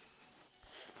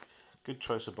 Good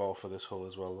choice of ball for this hole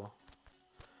as well, though.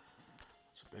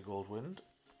 It's a big old wind.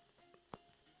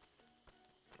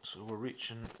 So we're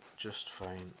reaching just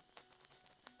fine.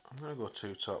 I'm going to go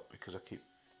 2-top because I keep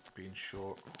being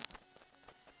short.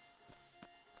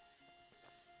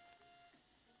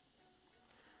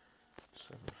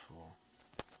 Seven, 4.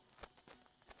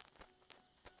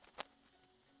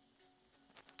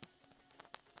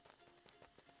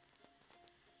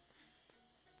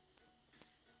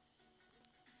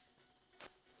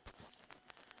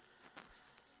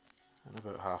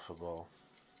 About half a ball.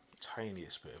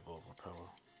 Tiniest bit of overpower.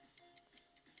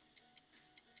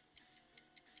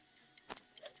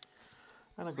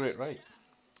 And a great right,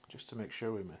 just to make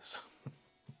sure we miss.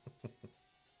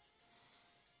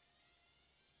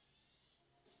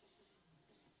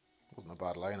 Wasn't a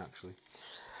bad line actually.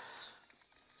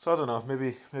 So I don't know,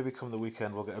 maybe come the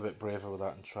weekend we'll get a bit braver with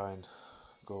that and try and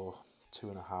go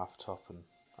 2.5 top. And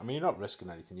I mean, you're not risking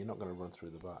anything, you're not going to run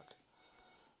through the back.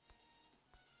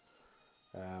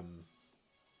 I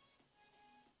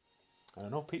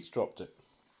don't know, Pete's dropped it.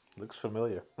 Looks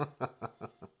familiar.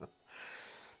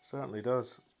 Certainly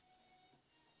does.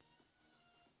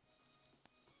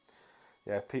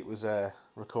 Yeah, Pete was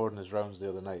recording his rounds the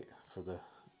other night for the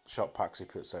shot packs he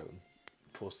puts out and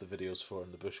posts the videos for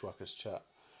in the Bushwhackers chat.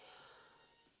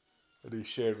 And he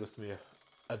shared with me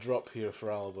a drop here for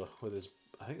Alba with his,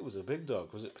 I think it was a big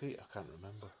dog, was it Pete? I can't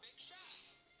remember.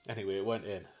 Anyway, it went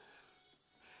in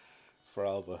for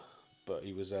Alba, but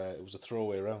it was a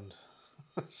throwaway round.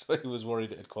 So he was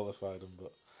worried it had qualified him,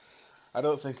 but I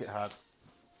don't think it had.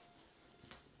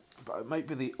 But it might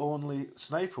be the only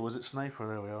sniper. Was it sniper?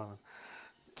 There we are.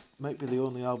 Might be the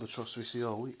only albatross we see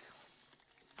all week,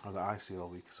 or that I see all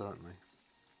week. Certainly,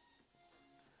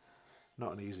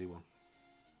 not an easy one.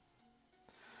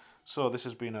 So this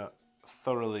has been a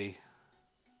thoroughly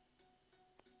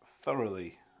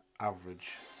average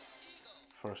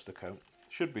first account.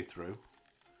 Should be through.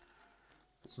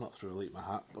 If it's not through, I'll eat my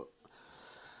hat. But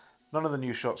none of the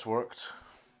new shots worked.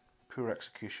 Poor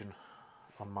execution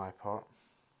on my part.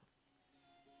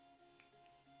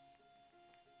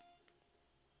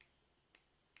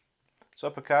 So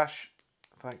Upper Cash,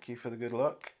 thank you for the good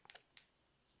luck.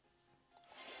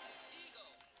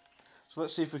 So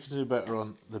let's see if we can do better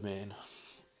on the main.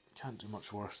 Can't do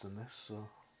much worse than this, so.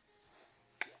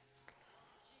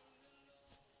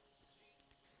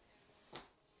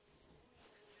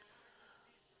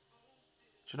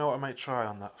 Do you know what I might try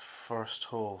on that first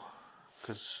hole?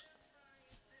 Because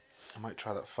I might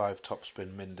try that 5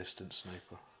 topspin min distance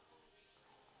sniper.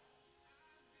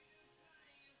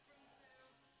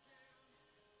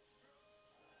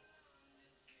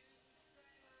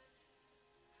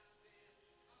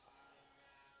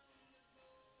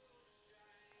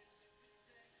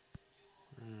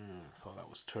 I thought that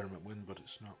was tournament win, but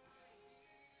it's not.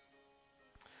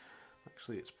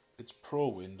 Actually, it's pro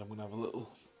wind. I'm going to have a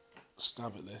little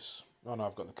stab at this. Oh no,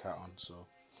 I've got the cat on, so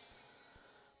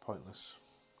pointless.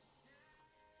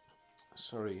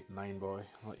 Sorry, 9boy.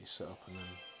 I'll let you sit up and then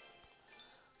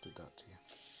did that to you.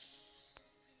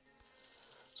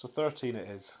 So 13 it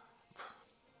is.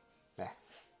 Meh.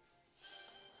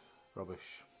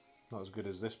 Rubbish. Not as good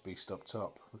as this beast up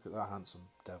top. Look at that handsome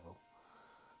devil.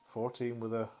 14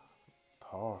 with a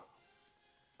par.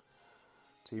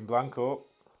 Team Blanco.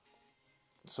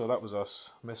 So that was us.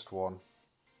 Missed one.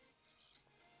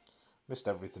 Missed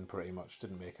everything pretty much.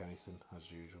 Didn't make anything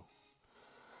as usual.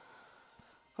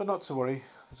 But not to worry.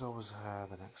 There's always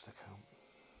the next account.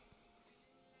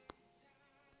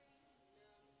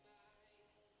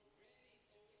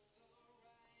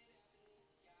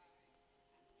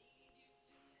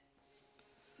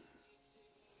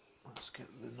 Let's get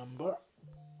the number.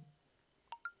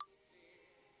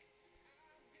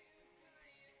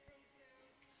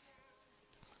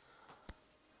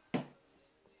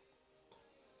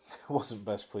 Wasn't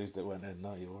best pleased it went in.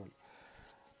 No, you weren't.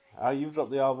 Ah, you've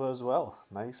dropped the Alba as well.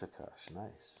 Nice, Akash.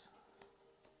 Nice.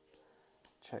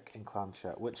 Check in clan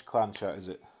chat. Which clan chat is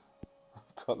it?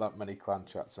 I've got that many clan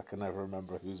chats I can never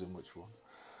remember who's in which one.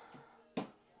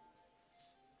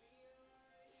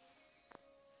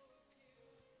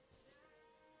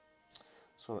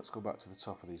 So let's go back to the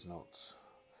top of these notes.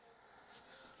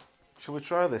 Shall we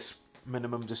try this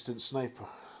minimum distance sniper?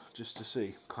 Just to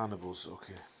see. Cannibals,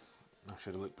 okay. I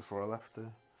should have looked before I left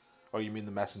there. Oh, you mean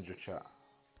the messenger chat?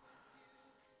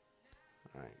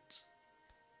 Right.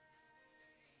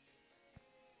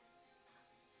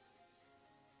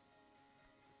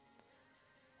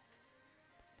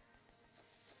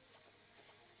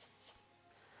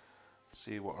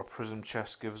 See what our prism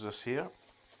chest gives us here.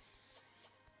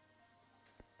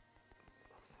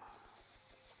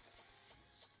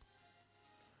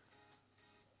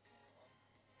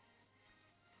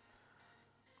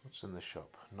 What's in the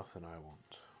shop? Nothing I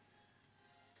want.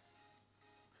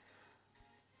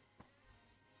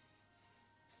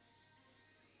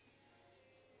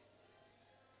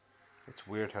 It's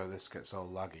weird how this gets all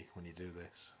laggy when you do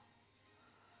this.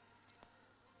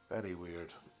 Very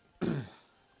weird.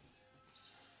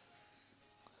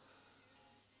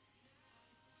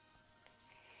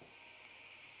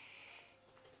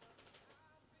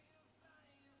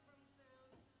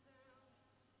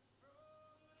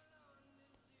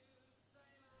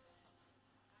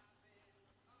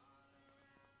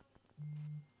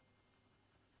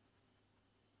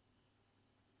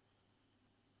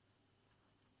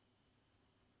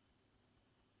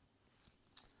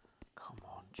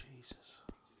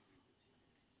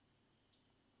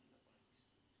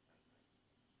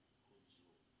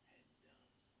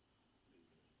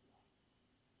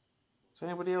 Does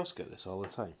anybody else get this all the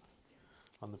time?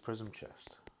 On the prism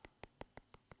chest?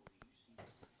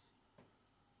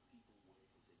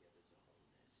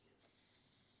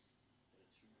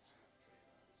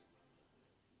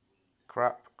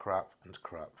 Crap, crap, and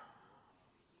crap.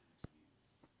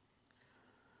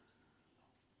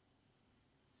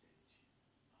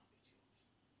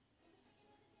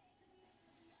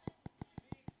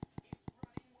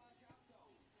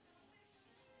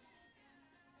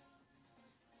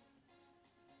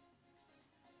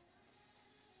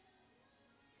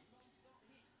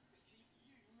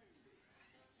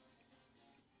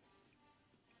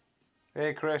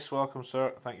 Hey Chris, welcome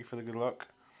sir. Thank you for the good luck.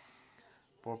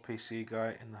 Board PC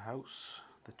guy in the house.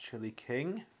 The Chili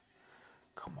King.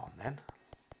 Come on then.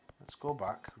 Let's go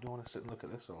back. We don't want to sit and look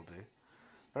at this all day.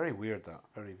 Very weird that.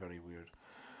 Very, very weird.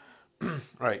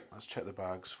 Right, let's check the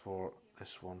bags for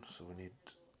this one. So we need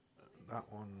that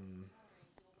one,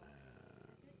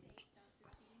 and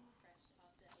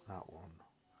that one,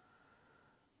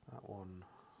 that one.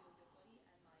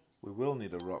 We will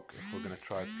need a rock if we're going to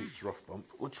try Pete's Rough Bump,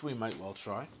 which we might well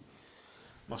try.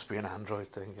 Must be an Android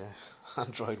thing, yeah.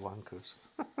 Android wankers.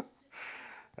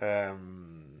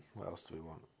 What else do we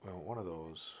want? We want one of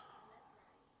those.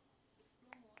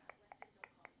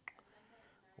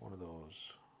 One of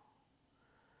those.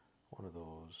 One of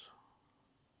those.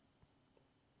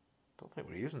 Don't think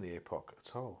we're using the APOC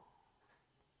at all.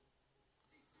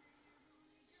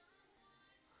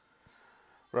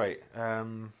 Right.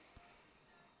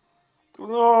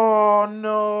 Oh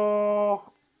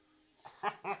no!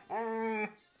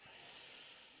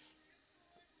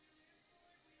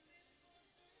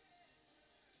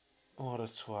 What a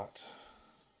twat.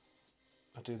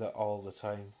 I do that all the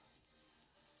time.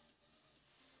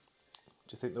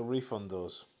 Do you think they'll refund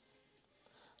those?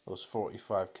 Those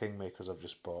 45 Kingmakers I've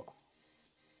just bought.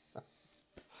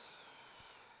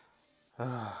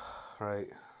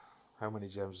 Right. How many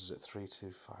gems is it? 3,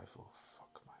 2, 5. Oh,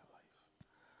 fuck my life.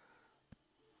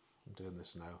 I'm doing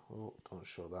this now. Oh, don't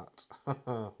show that.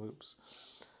 Whoops.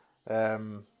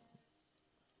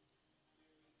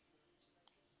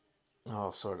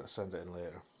 Oh, sorry, I'll send it in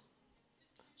later.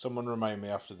 Someone remind me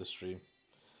after the stream.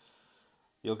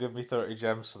 You'll give me 30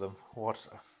 gems for them. What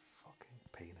a fucking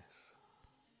penis.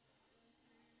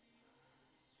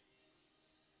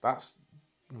 That's...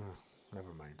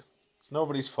 never mind. It's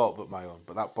nobody's fault but my own,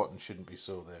 but that button shouldn't be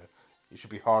so there. You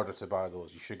should be harder to buy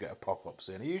those. You should get a pop-up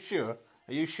saying, are you sure?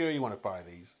 Are you sure you want to buy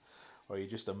these? Or are you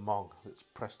just a mong that's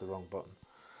pressed the wrong button?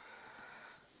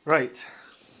 Right.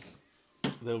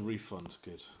 They'll refund.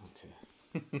 Good. Okay.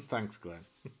 Thanks, Glenn.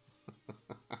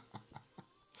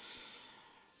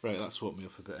 Right, that swapped me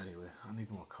up a bit anyway. I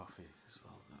need more coffee as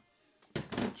well.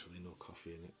 There's literally no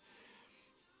coffee in it.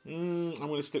 I'm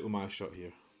going to stick with my shot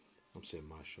here. I'm saying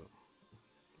my shot.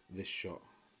 This shot.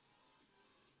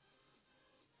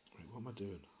 Right, what am I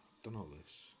doing? I've done all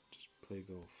this. Just play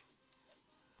golf.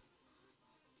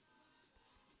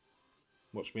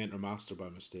 Watch me enter master by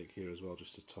mistake here as well,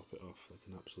 just to top it off like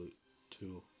an absolute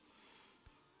tool.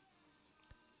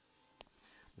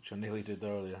 Which I nearly did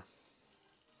earlier.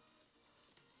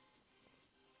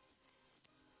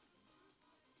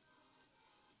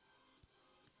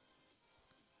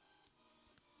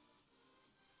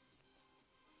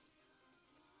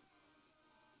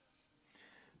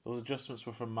 Those adjustments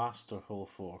were from Master Hole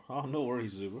 4. Oh, no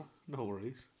worries, Zuber. No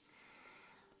worries.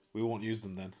 We won't use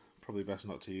them then. Probably best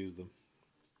not to use them.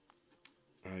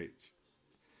 Right.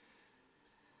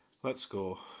 Let's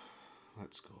go.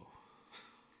 Let's go.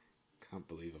 Can't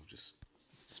believe I've just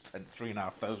spent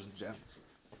 3,500 gems.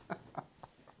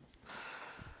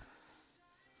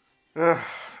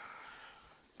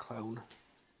 Clown.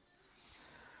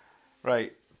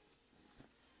 Right.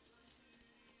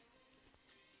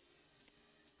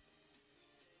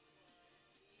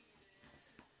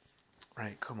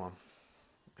 Right, come on.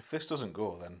 If this doesn't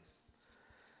go, then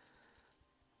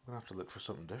I'm going to have to look for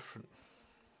something different.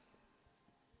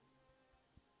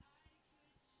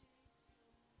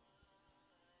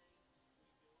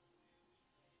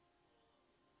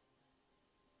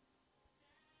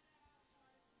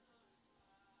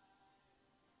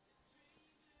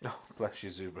 Oh, bless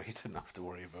you, Zuber. You didn't have to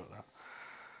worry about that.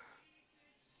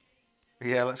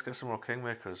 Yeah, let's get some more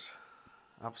Kingmakers.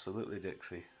 Absolutely,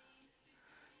 Dixie.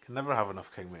 Can never have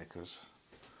enough Kingmakers.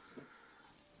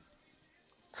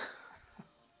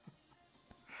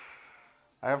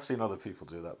 I have seen other people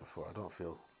do that before. I don't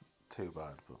feel too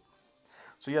bad, but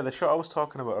so yeah, the shot I was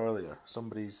talking about earlier.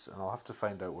 Somebody's, and I'll have to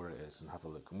find out where it is and have a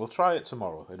look. And we'll try it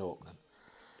tomorrow in opening.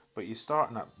 But you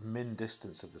start at min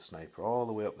distance of the sniper, all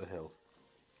the way up the hill,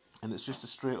 and it's just a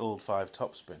straight old 5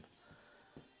 topspin.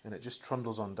 and it just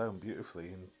trundles on down beautifully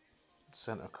in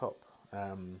centre cup.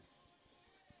 Not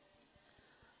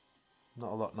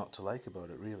a lot not to like about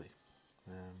it, really.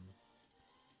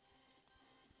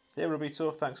 Hey,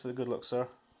 Robito, thanks for the good luck, sir.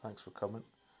 Thanks for coming.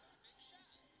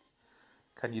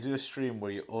 Can you do a stream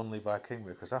where you only buy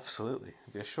Kingmakers? Absolutely.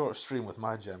 It'd be a short stream with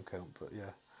my gem count, but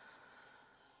yeah.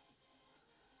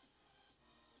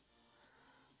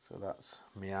 So that's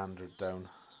meandered down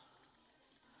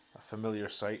a familiar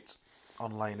site,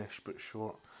 online-ish but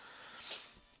short.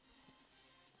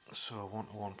 So 1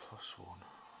 to 1 plus 1,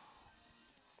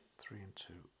 3 and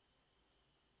 2.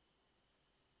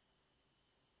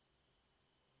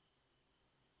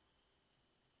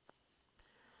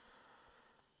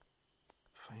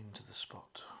 Find the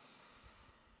spot.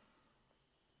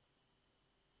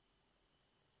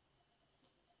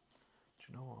 Do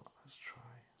you know what? Let's try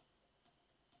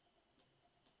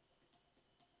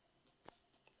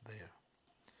there,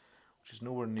 which is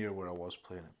nowhere near where I was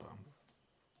playing it, but I'm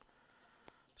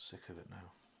sick of it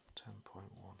now. 10.1.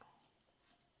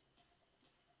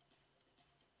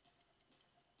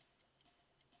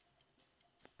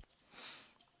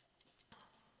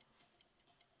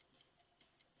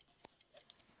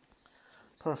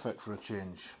 Perfect for a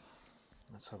change.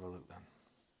 Let's have a look then.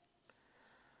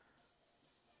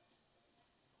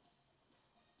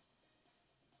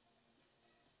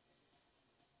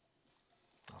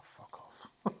 Oh, fuck off.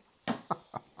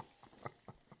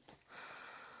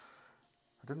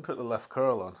 I didn't put the left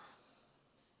curl on.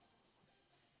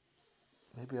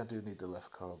 Maybe I do need the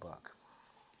left curl back.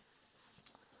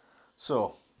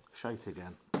 So, shite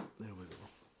again. There we go.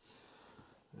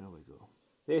 There we go.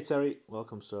 Hey Terry,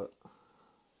 welcome sir.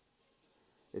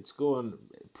 It's going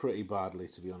pretty badly,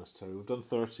 to be honest, Terry. We've done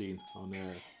 13 on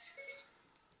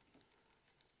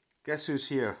Guess who's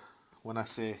here when I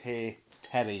say, hey,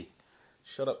 Terry?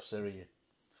 Shut up, Siri, you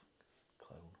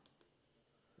clown.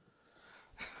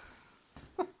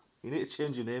 You need to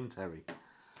change your name, Terry.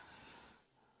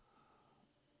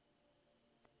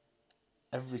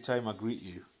 Every time I greet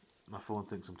you, my phone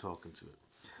thinks I'm talking to it.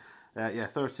 Yeah,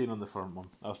 13 on the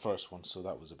first one, so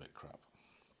that was a bit crap.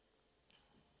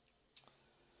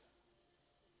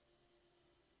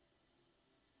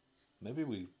 Maybe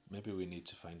we need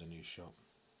to find a new shop.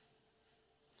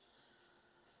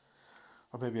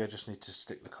 Or maybe I just need to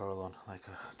stick the curl on like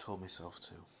I told myself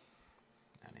to.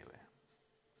 Anyway.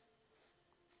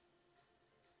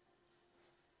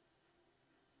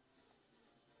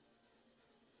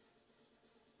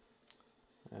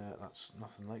 That's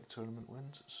nothing like tournament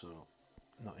wins, so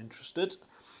not interested.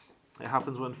 It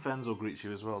happens when Fenzo greets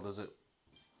you as well, does it?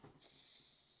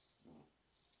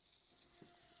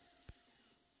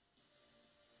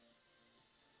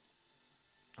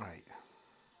 Right.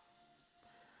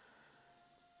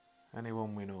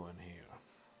 Anyone we know in here?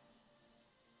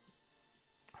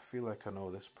 I feel like I know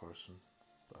this person,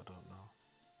 but I don't know.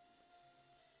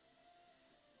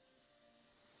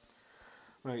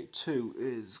 Right, 2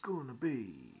 is going to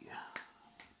be...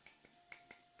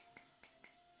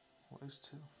 What is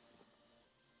 2?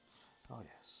 Oh,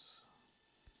 yes.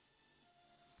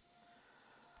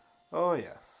 Oh,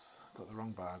 yes. Got the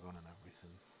wrong bag on and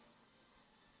everything.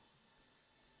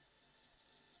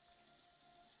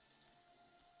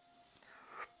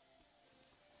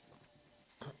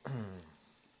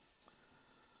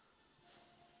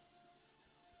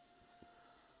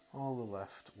 All the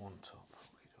left, one top.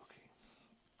 Okie dokie.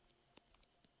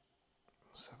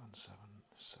 7, 7,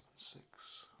 7, 6.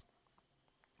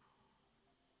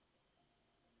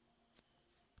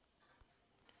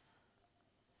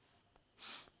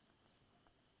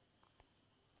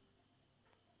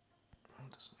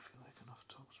 Doesn't feel like enough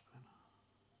top spin.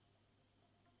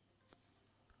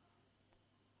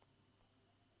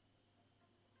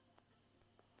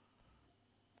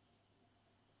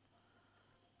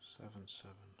 7, 7 is...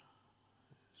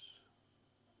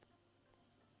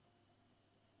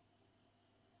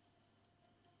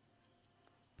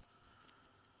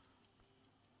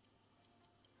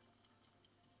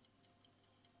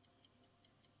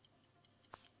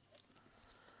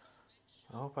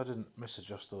 I hope I didn't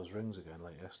misadjust those rings again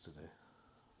like yesterday.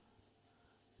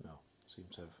 No, seem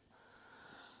to have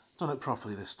done it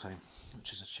properly this time,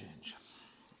 which is a change.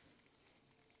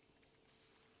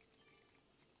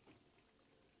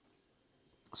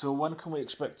 So when can we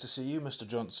expect to see you, Mr.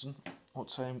 Johnson? What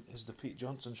time is the Pete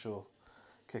Johnson show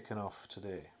kicking off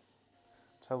today?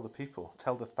 Tell the people,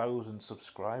 tell the 1,000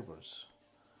 subscribers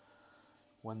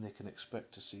when they can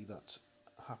expect to see that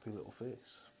happy little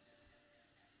face.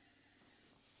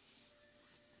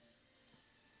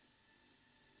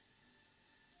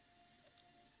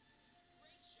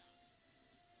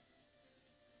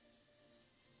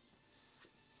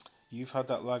 You've had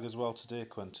that lag as well today,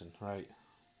 Quentin, right?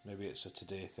 Maybe it's a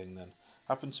today thing then.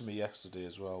 Happened to me yesterday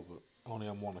as well, but only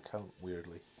on one account,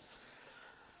 weirdly.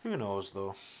 Who knows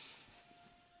though?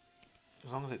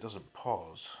 As long as it doesn't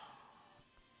pause.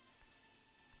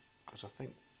 Because I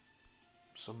think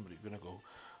somebody's going to go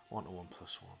 1 to 1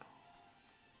 plus 1.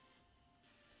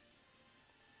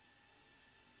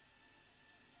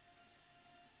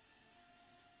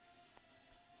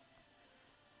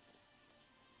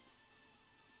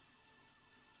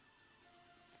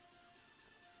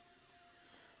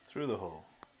 Through the hole.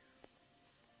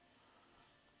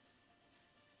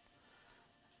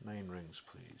 9 rings,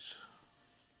 please.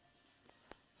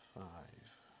 5.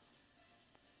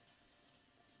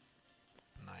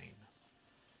 9.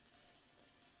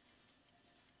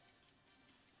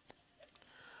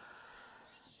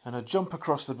 And a jump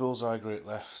across the bullseye, great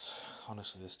left.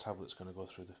 Honestly, this tablet's going to go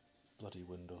through the bloody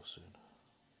window soon.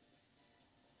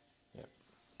 Yep.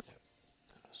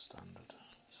 Standard.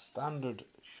 Standard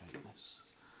shyness.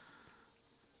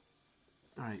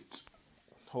 Right.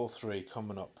 Hole 3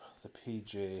 coming up. The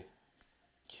PJ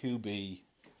QB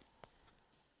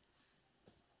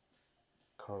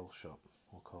curl shot,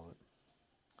 we'll call it.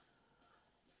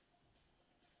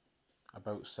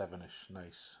 About 7ish.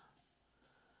 Nice.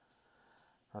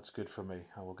 That's good for me.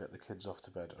 I will get the kids off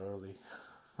to bed early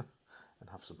and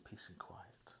have some peace and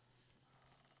quiet.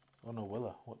 Oh no, will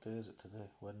I? What day is it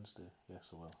today? Wednesday. Yes,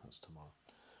 I will. That's tomorrow.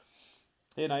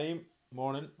 Hey Naeem,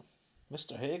 morning.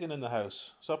 Mr. Hagen in the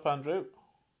house. What's up, Andrew?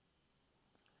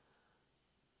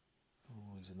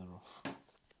 Oh, he's in the rough.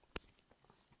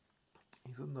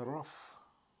 He's in the rough.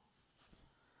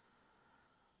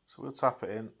 So we'll tap it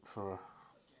in for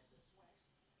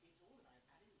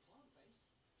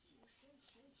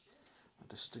a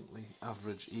distinctly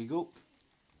average eagle.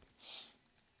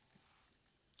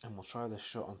 And we'll try this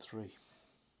shot on 3.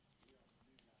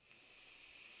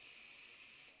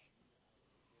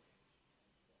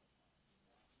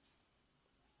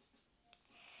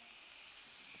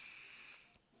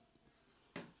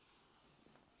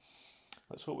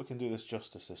 Let's hope we can do this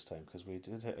justice this time, because we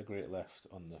did hit a great left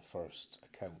on the first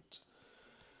account,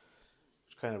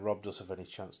 which kind of robbed us of any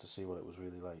chance to see what it was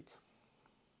really like.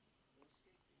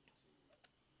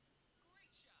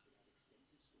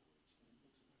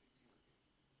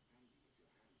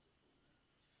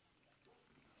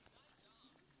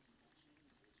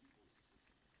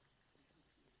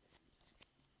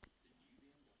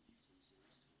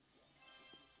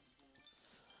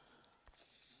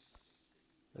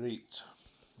 Right,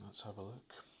 let's have a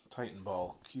look. Titan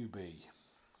ball, QB.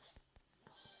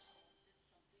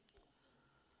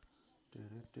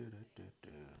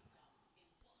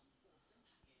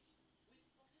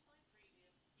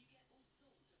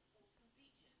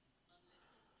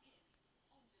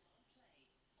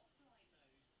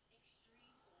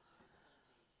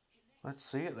 Let's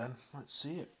see it then. Let's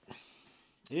see it.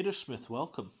 Ada Smith,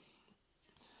 welcome.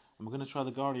 And we're going to try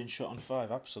the Guardian shot on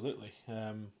 5, absolutely.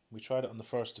 We tried it on the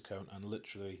first account and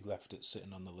literally left it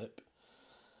sitting on the lip.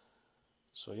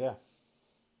 So yeah,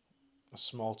 a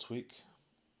small tweak.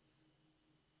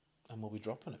 And we'll be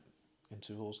dropping it in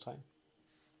 2 holes' time.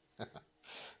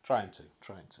 Trying to.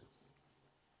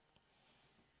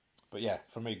 But yeah,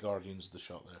 for me, Guardian's the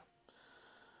shot there.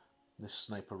 This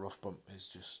sniper rough bump is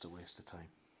just a waste of time.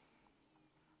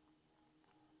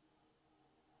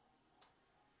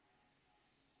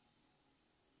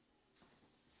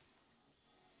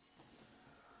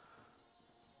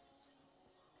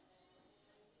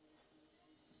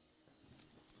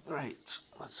 Right,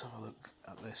 let's have a look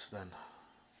at this then.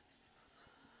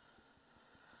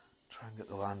 Try and get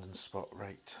the landing spot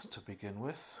right to begin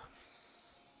with.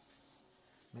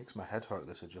 Makes my head hurt,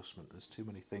 this adjustment. There's too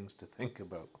many things to think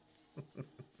about.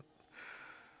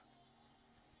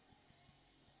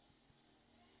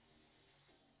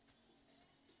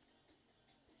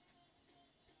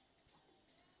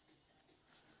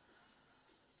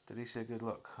 Did he say good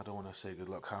luck? I don't want to say good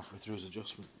luck halfway through his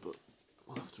adjustment, but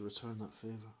we'll have to return that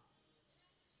favour.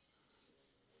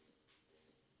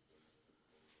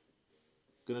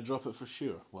 Gonna drop it for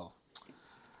sure? Well,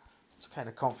 it's the kind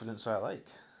of confidence I like.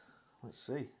 Let's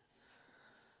see.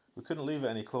 We couldn't leave it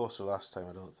any closer last time,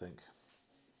 I don't think.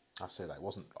 I say that, it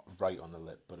wasn't right on the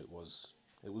lip, but it was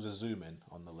a zoom in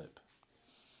on the lip.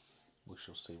 We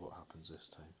shall see what happens this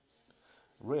time.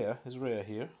 Rhea, is Rhea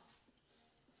here?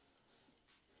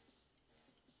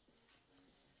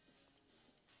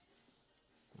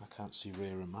 I can't see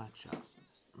Rhea in my chat.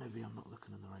 Maybe I'm not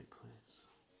looking in the right place.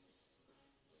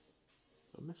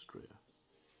 I missed Rhea.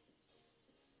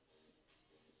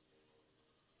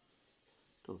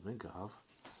 Don't think I have.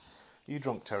 You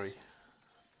drunk, Terry?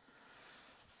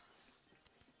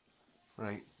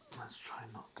 Right, let's try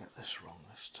and not get this wrong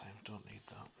this time. Don't need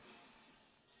that.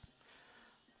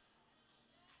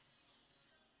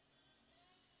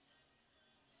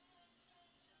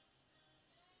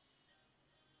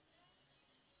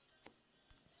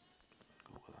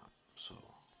 Go with that.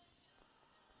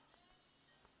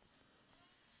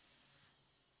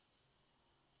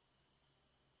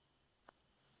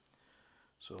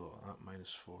 So that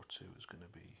minus 4-2 is going to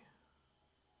be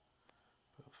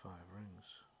about 5 rings.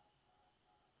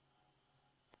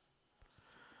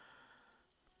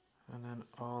 And then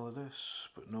all of this,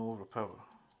 but no overpower.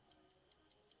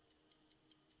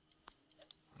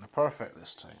 And a perfect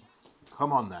this time.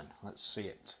 Come on then, let's see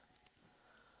it.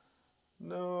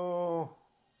 No,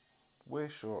 way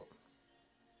short.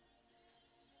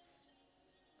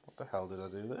 What the hell did I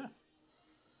do there?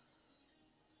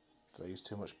 Did I use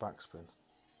too much backspin?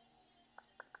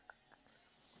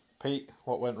 Pete,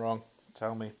 what went wrong?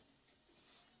 Tell me.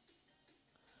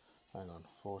 Hang on,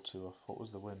 4-2 off. What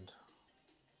was the wind?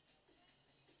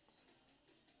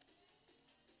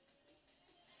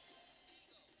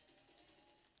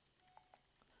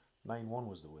 9-1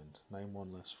 was the wind.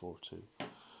 9-1 less 4-2.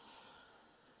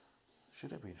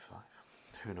 Should it have been 5?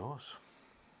 Who knows?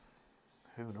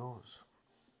 Who knows?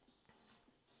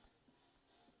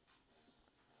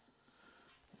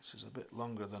 This is a bit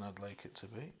longer than I'd like it to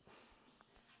be.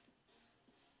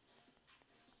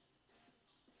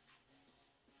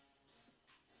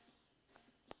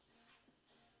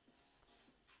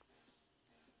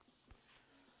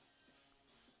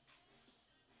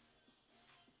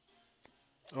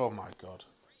 Oh my god.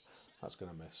 That's going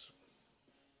to miss.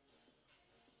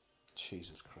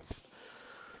 Jesus Christ.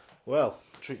 Well,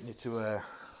 treating you to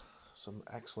some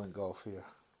excellent golf here.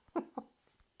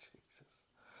 Jesus.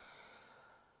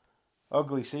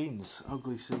 Ugly scenes.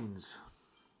 Ugly scenes.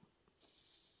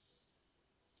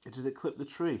 Did it clip the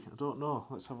tree? I don't know.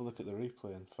 Let's have a look at the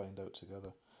replay and find out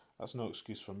together. That's no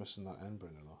excuse for missing that end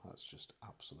bringer though. That's just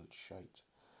absolute shite.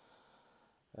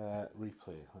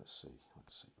 Replay. Let's see.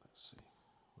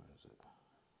 Where is it?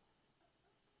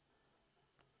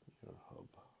 Your hub.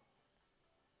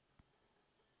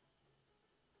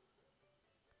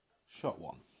 Shot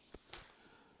 1.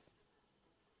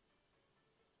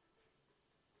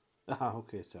 Ah,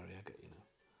 okay, sorry, I get you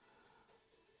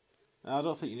now. I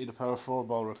don't think you need a power 4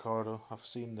 ball, Ricardo. I've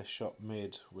seen this shot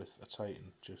made with a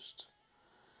Titan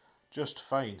just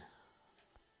fine.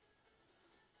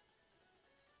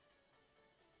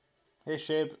 Hey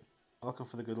Shabe, welcome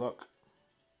for the good luck.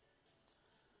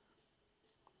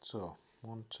 So,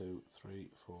 1, 2, 3,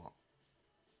 4.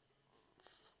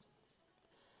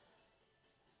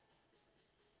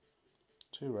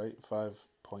 2 right,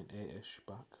 5.8-ish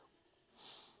back.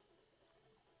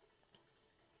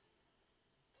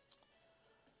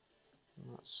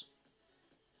 And that's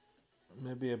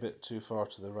maybe a bit too far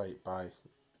to the right by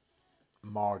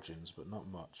margins, but not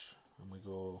much. And we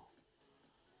go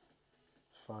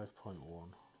 5.1.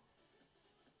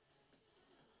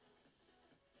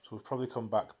 So we've probably come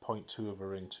back 0.2 of a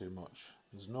ring too much.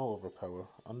 There's no overpower.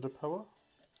 Underpower?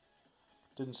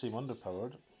 Didn't seem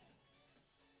underpowered.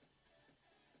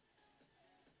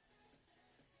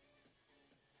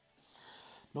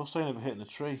 No sign of it hitting a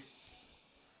tree.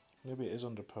 Maybe it is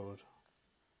underpowered.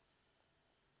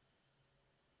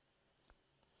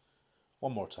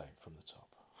 One more time from the top.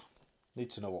 Need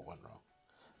to know what went wrong.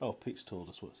 Oh, Pete's told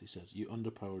us what he said. You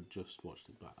underpowered, just watched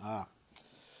it back. Ah.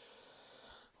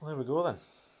 Well, there we go then.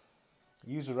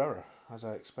 User error, as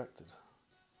I expected.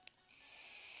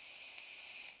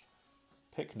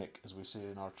 Picnic, as we say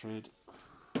in our trade.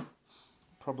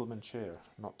 Problem in chair,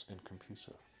 not in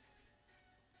computer.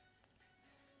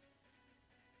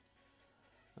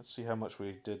 Let's see how much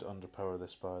we did underpower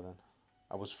this by then.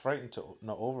 I was frightened to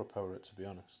not overpower it, to be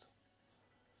honest.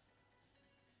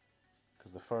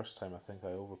 Because the first time I think I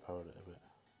overpowered it a bit.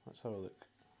 Let's have a look.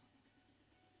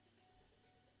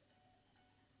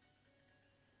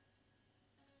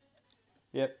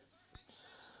 Yep.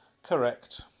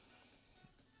 Correct.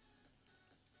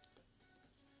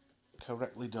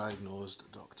 Correctly diagnosed,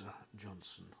 Dr.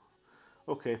 Johnson.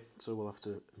 Okay, so we'll have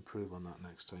to improve on that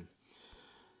next time.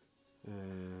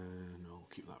 No, we'll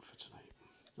keep that for tonight.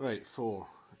 Right, 4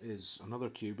 is another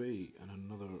QB and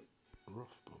another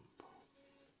rough bump.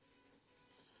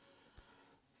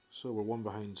 So we're 1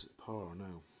 behind par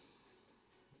now.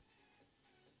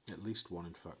 At least 1,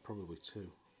 in fact, probably 2. Yeah,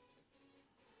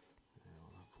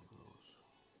 we'll have one of those.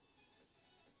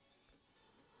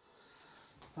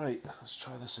 Right, let's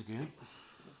try this again.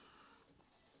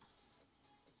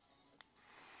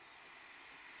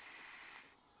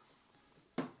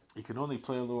 You can only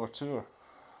play a lower tour,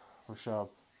 Rashab.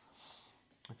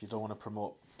 If you don't want to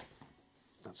promote,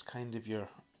 that's kind of your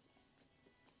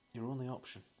only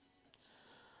option.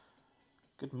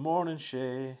 Good morning,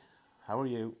 Shay. How are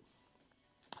you?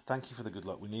 Thank you for the good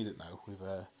luck. We need it now. We've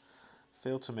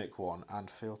failed to make 1 and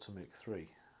failed to make 3.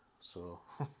 So,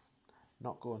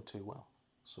 not going too well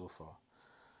so far.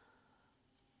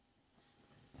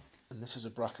 And this is a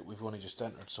bracket we've only just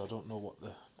entered, so I don't know what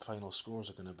the final scores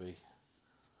are going to be.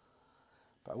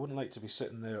 But I wouldn't like to be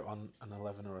sitting there on an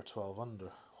 11 or a 12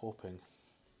 under, hoping.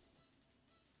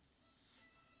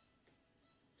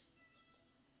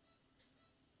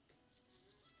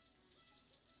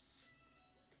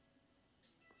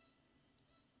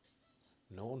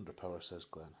 No underpower, says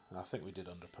Glenn. I think we did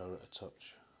underpower it a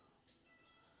touch.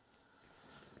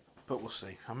 But we'll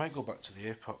see. I might go back to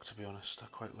the APOC, to be honest. I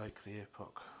quite like the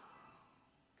APOC.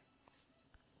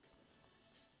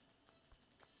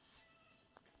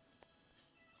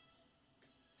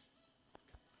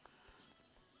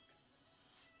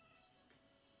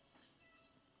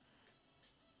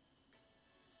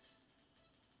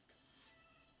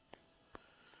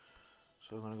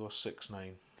 So we're going to go 6-9. I'm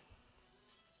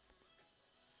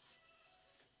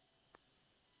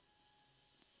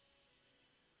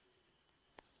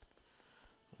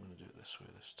going to do it this way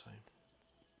this time.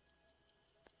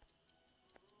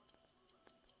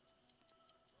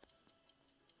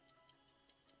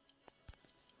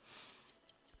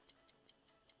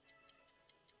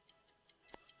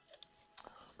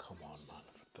 Come on, man,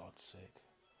 for God's sake.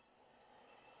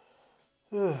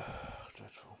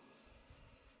 Dreadful.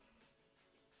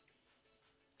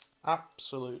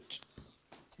 Absolute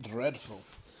dreadful.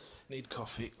 Need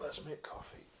coffee. Let's make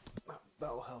coffee.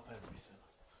 That'll help everything.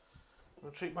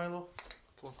 Want a treat, Milo?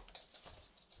 Come on.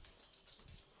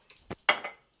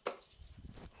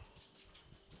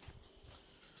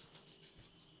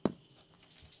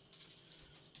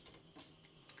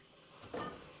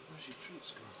 Where's your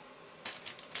treats going?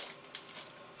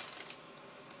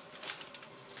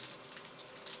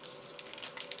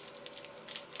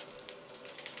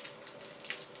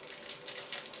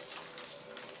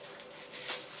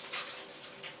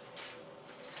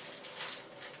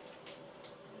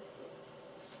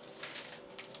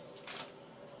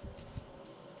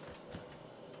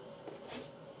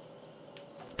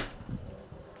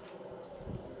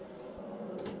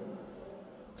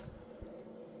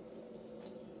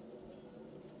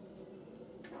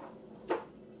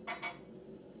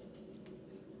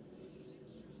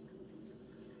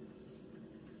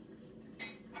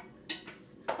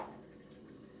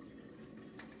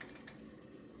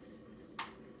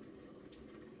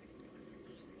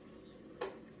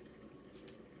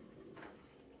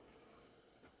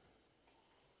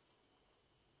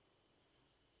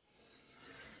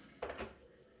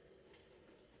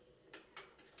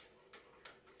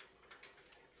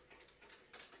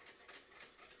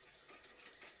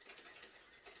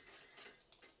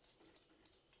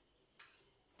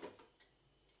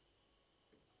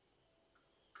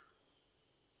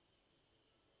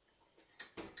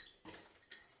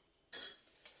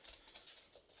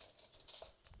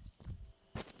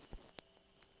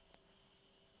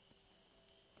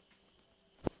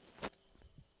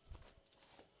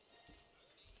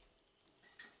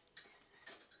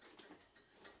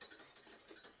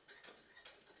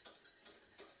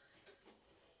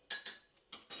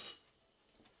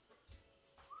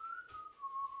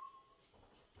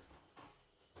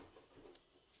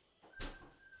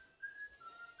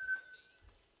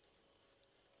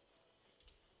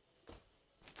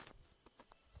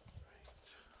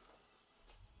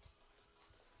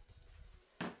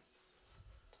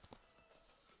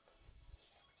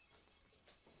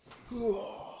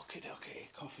 Okay,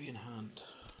 coffee in hand.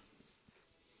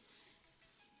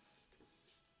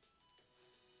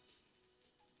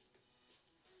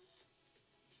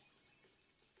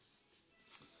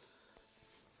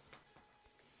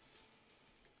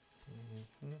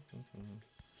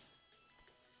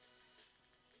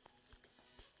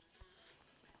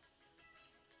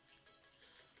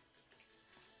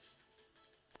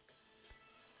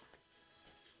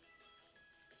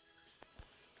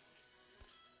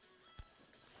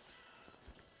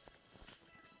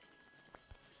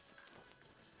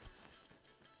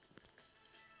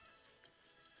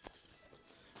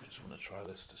 I just want to try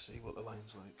this to see what the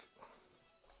line's like.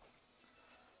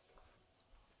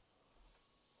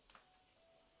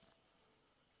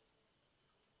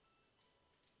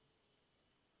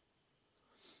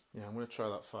 Yeah, I'm going to try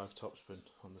that 5 topspin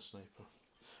on the sniper.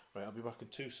 Right, I'll be back in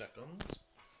 2 seconds.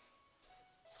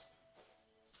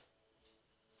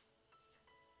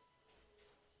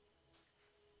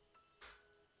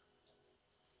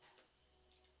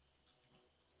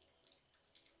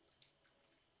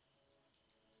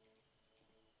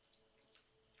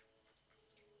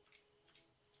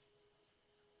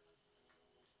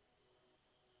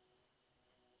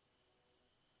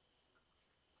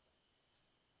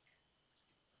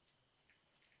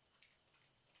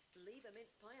 a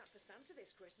mince pie out for Santa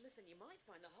this Christmas and you might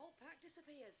find the whole pack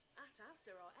disappears. At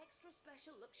Asda, our extra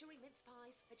special luxury mince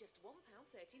pies are just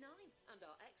 £1.39 and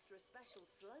our extra special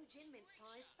slow gin mince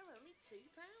pies are only £2.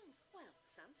 Well,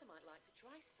 Santa might like to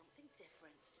try something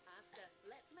different. Asda,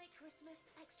 let's make Christmas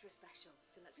extra special.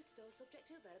 Selected stores subject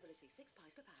to availability. 6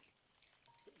 pies per pack.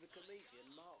 The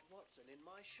comedian Mark Watson in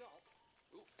my shop.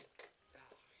 Oof.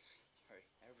 Oh, sorry,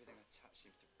 everything I touch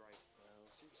seems to break.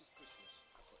 Well, since it's Christmas,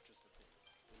 I've got just the thing.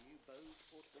 The new Bose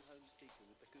portable home speaker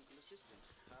with the Google Assistant.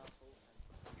 Powerful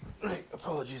and... Right,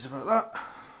 apologies about that.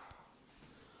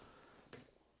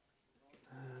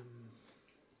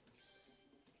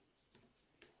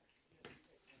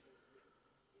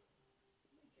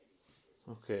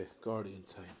 Okay, Guardian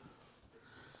time.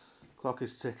 Clock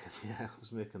is ticking. Yeah, I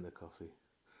was making the coffee.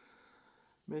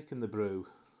 Making the brew.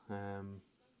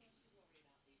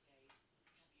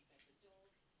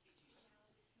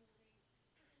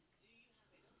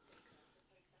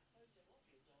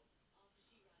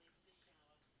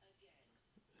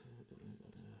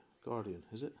 Guardian,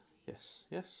 is it? Yes,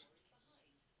 yes.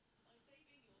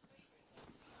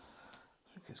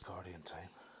 I think it's Guardian time.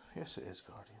 Yes, it is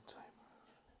Guardian time.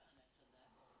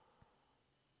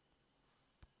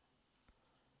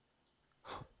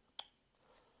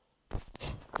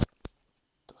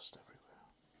 Dust everywhere.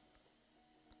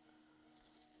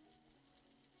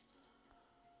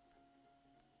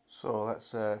 So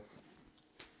let's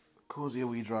cozy a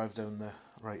wee drive down the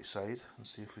right side and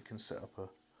see if we can set up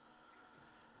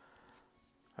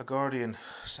a Guardian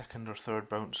second or third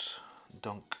bounce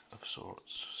dunk of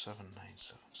sorts.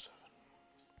 7977.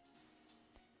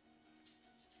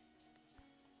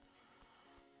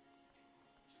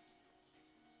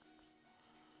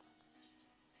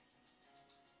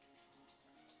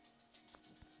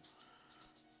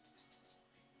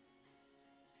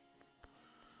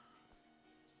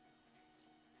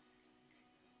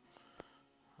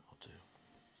 That'll do.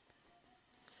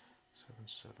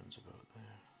 77's about there.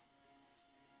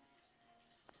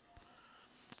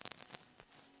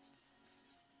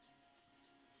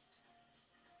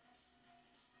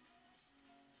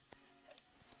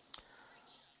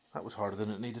 That was harder than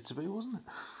it needed to be, wasn't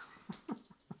it?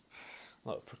 A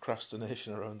lot of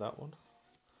procrastination around that one.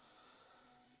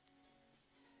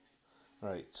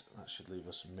 Right, that should leave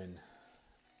us min.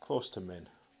 Close to min.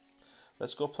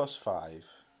 Let's go +5,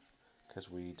 because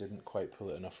we didn't quite pull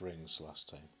it enough rings last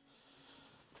time.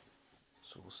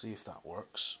 So we'll see if that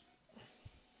works.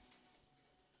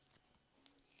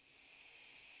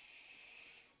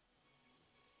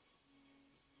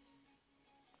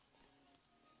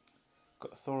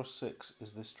 Got Thor 6.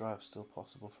 Is this drive still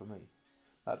possible for me?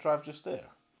 That drive just there?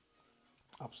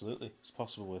 Absolutely. It's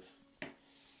possible with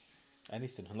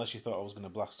anything. Unless you thought I was going to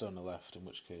blast down the left, in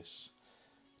which case,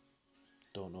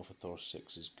 don't know if a Thor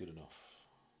 6 is good enough.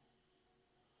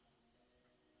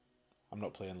 I'm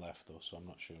not playing left though, so I'm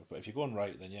not sure. But if you're going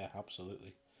right, then yeah,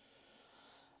 absolutely.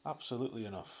 Absolutely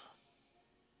enough.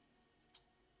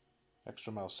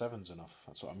 Extra mile 7's enough.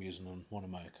 That's what I'm using on one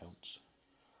of my accounts.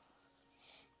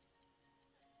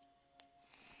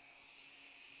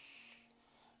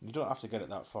 You don't have to get it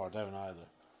that far down either,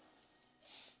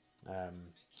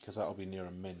 because that'll be near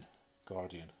a min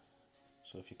Guardian.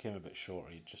 So if you came a bit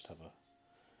shorter, you'd just have a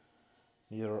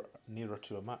nearer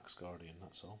to a max Guardian,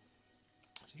 that's all.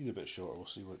 So he's a bit shorter, we'll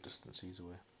see what distance he's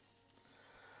away.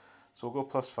 So we'll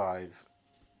go +5,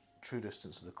 true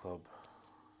distance of the club,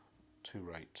 2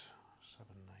 right, 7,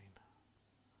 9.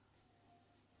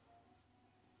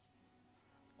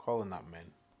 Calling that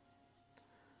min.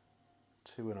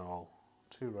 2 in all,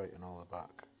 2 right and all the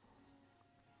back.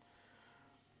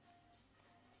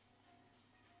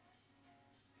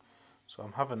 So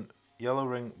I'm having yellow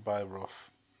ring by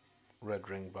rough, red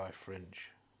ring by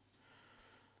fringe.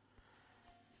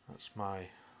 That's my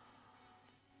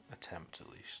attempt at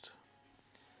least.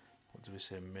 What do we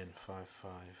say? Min 5,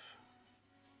 5.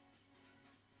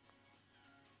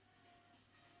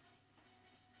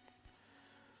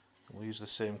 We'll use the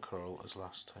same curl as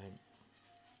last time.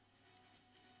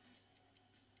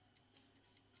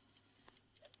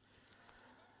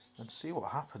 And see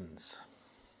what happens.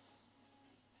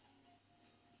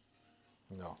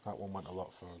 No, that one went a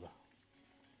lot further.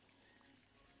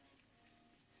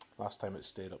 Last time it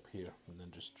stayed up here and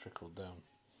then just trickled down.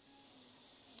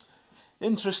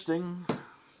 Interesting.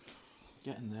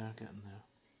 Getting there, getting there.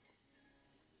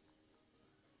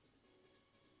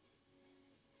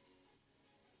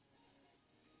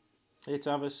 Hey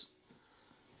Tavis.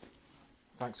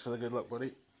 Thanks for the good luck,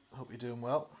 buddy. Hope you're doing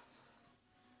well.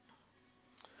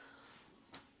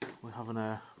 We're having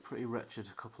a pretty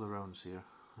wretched couple of rounds here.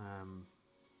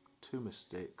 2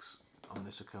 mistakes on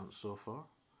this account so far.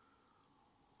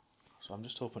 So I'm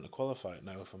just hoping to qualify it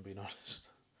now, if I'm being honest.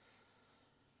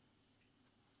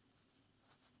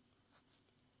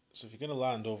 So if you're going to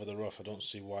land over the rough, I don't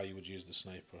see why you would use the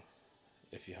sniper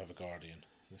if you have a Guardian.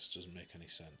 This doesn't make any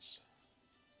sense.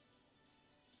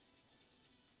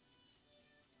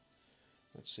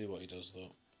 Let's see what he does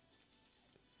though.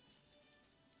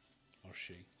 Or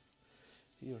she.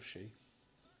 He or she.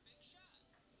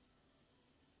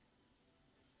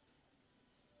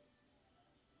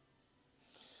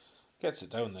 Gets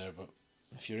it down there, but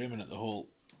if you're aiming at the hole,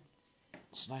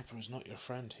 sniper is not your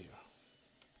friend here.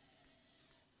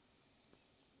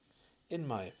 In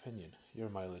my opinion, your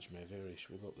mileage may vary.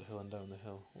 Should we go up the hill and down the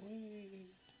hill?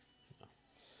 Whee! No.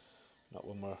 Not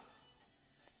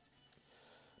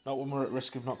when we're at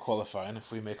risk of not qualifying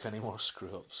if we make any more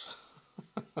screw ups.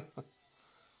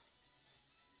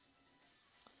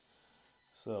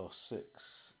 So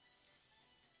 6.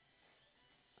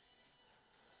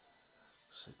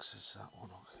 6 is that one,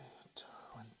 okay.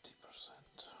 20%.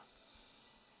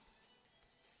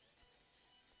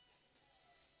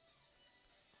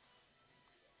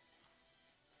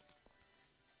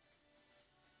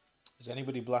 Is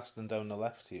anybody blasting down the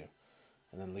left here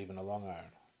and then leaving a long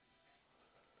iron?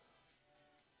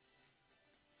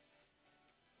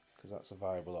 Because that's a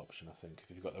viable option, I think,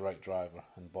 if you've got the right driver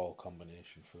and ball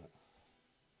combination for it.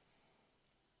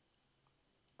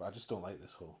 But I just don't like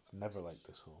this hole. Never liked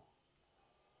this hole.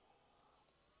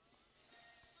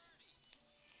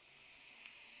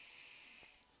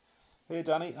 Hey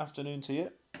Danny, afternoon to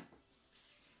you.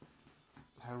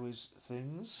 How is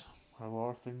things? How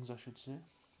are things, I should say?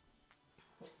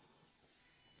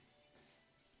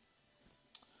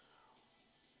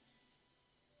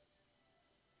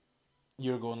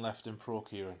 You're going left in Pro,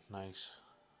 Kieran. Nice.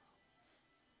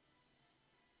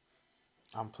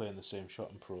 I'm playing the same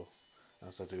shot in Pro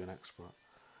as I do in Expert.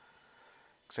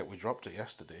 Except we dropped it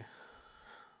yesterday,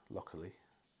 luckily.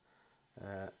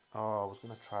 I was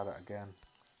going to try that again.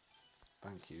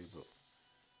 Thank you, but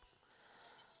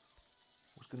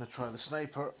I was going to try the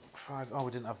sniper.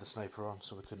 We didn't have the sniper on,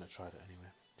 so we couldn't have tried it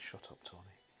anyway. Shut up, Tony.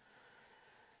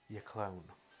 You clown.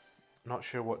 Not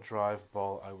sure what drive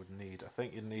ball I would need. I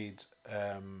think you need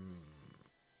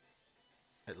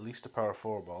at least a power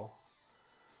 4 ball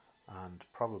and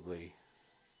probably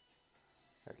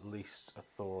at least a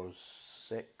Thor's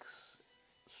 6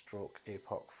 stroke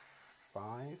APOC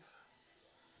 5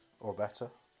 or better.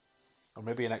 Or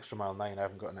maybe an extra mile 9. I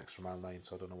haven't got an extra mile 9,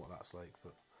 so I don't know what that's like,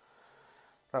 but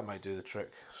that might do the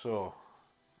trick. So,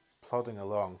 plodding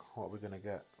along, what are we going to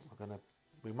get?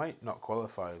 We might not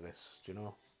qualify this, do you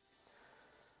know?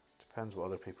 Depends what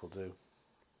other people do.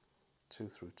 2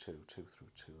 through 2, 2 through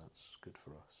 2, that's good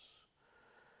for us.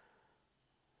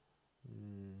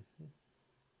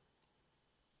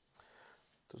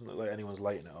 Doesn't look like anyone's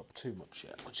lighting it up too much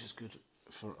yet, which is good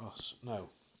for us. Now,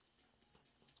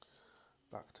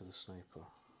 back to the sniper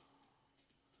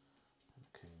and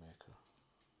the Kingmaker.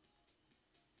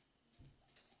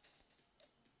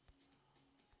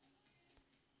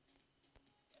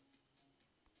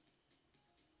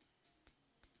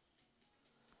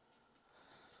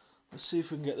 Let's see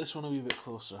if we can get this one a wee bit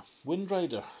closer.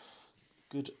 Windrider,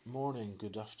 good morning,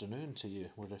 good afternoon to you.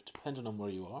 We're depending on where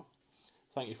you are.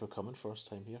 Thank you for coming, first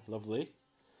time here. Lovely.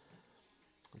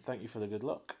 And thank you for the good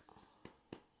luck.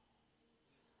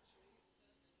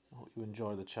 I hope you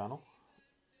enjoy the channel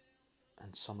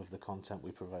and some of the content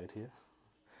we provide here.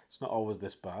 It's not always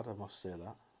this bad, I must say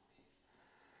that.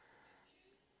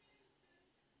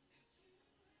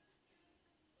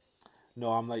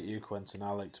 No, I'm like you, Quentin.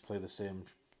 I like to play the same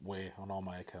way on all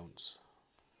my accounts.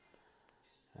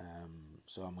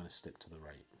 So I'm going to stick to the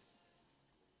right.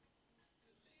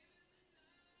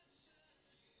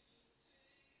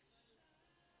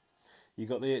 You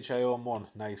got the HIO on 1.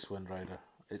 Nice, Windrider.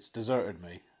 It's deserted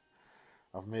me.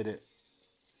 I've made it...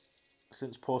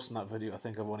 Since posting that video, I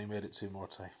think I've only made it 2 more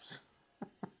times.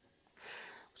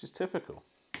 Which is typical.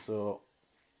 So,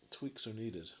 tweaks are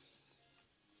needed.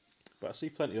 But I see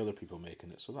plenty of other people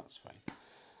making it, so that's fine.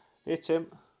 Hey Tim,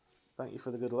 thank you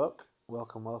for the good luck.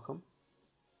 Welcome, welcome.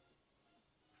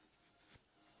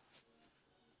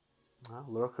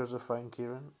 Lurkers are fine,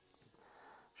 Kieran.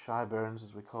 Shy Burns,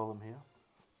 as we call them here.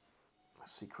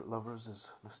 Secret lovers,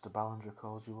 as Mr. Ballinger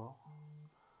calls you all.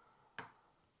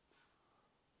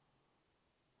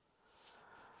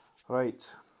 Right.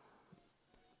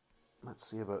 Let's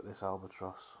see about this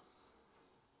albatross.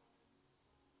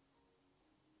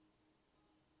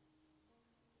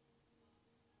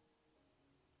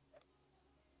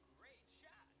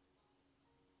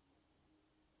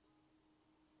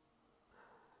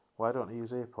 Why don't I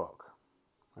use APOC?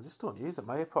 I just don't use it.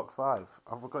 My APOC 5,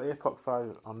 I've got APOC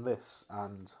 5 on this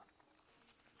and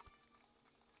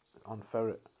on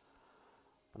Ferret,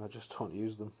 and I just don't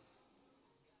use them.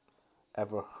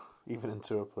 Ever. Even in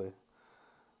tour play.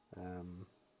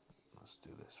 Let's do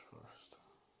this first.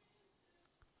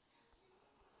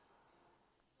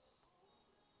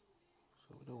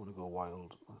 So we don't want to go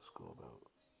wild. Let's go about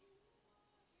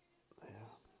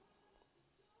there.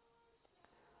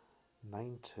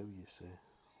 9-2, you say?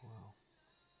 Wow.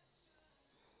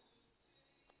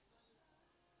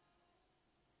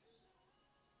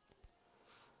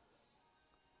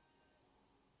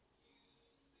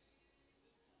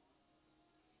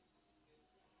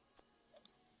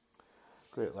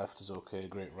 Great left is okay,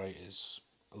 great right is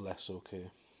less okay.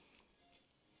 In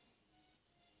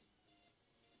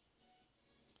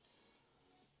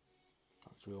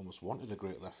fact, we almost wanted a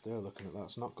great left there, looking at that.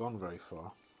 It's not gone very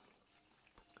far.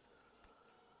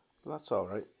 But that's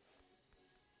alright.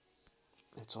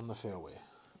 It's on the fairway.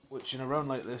 Which in a round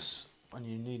like this, when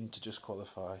you need to just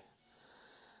qualify,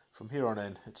 from here on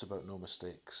in, it's about no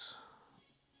mistakes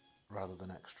rather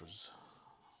than extras.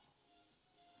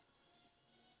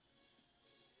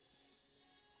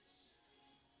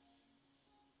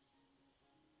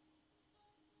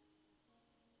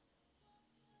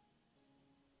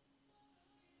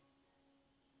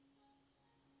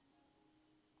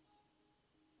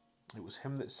 It was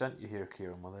him that sent you here,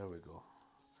 Kieran. Well, there we go.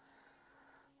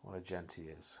 What a gent he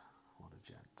is. What a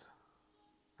gent.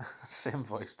 Same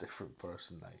voice, different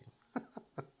person name.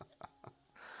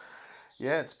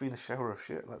 Yeah, it's been a shower of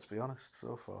shit, let's be honest,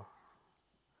 so far.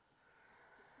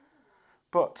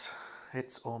 But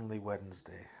it's only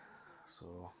Wednesday,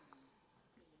 so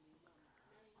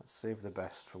let's save the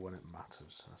best for when it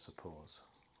matters, I suppose.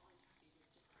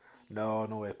 No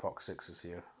APOC 6s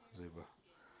here, Zuber.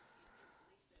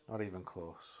 Not even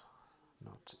close.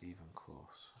 Not even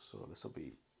close. So this will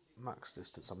be max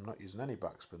distance. I'm not using any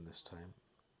backspin this time,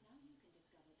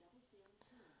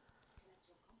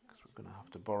 because we're going to have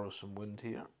to borrow some wind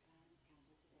here.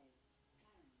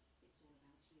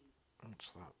 What's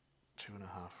that? 2.5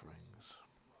 rings.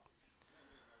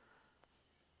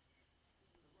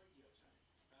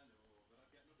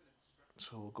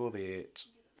 So we'll go the 8.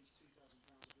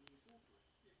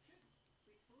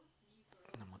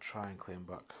 And we'll try and claim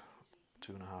back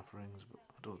 2.5 rings, but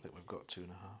I don't think we've got 2.5.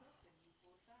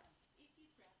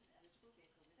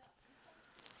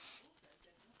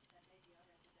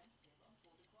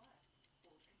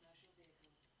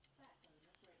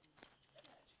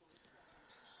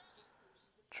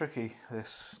 Tricky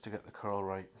this to get the curl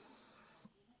right.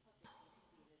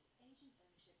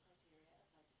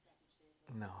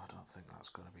 No, I don't think that's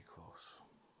going to be close.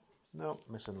 No,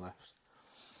 missing left.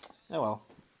 Oh well.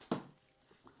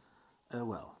 Oh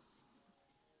well.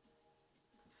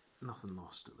 Nothing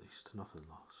lost, at least. Nothing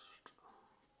lost.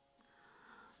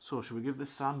 So, should we give this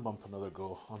sand bump another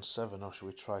go on 7, or should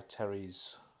we try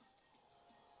Terry's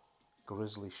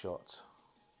grizzly shot?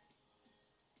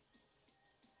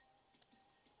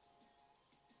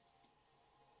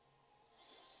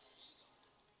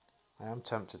 I am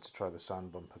tempted to try the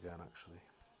sand bump again, actually.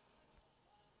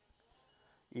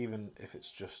 Even if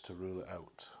it's just to rule it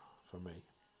out for me.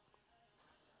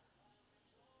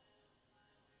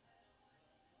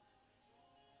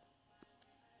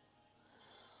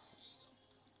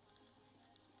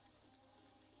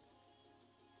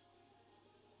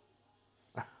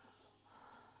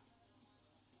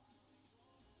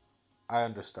 I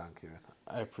understand, Kieran.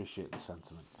 I appreciate the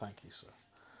sentiment. Thank you, sir.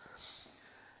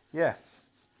 Yeah.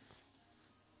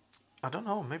 I don't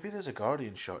know. Maybe there's a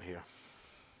guardian shot here.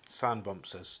 Sand bump,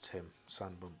 says Tim.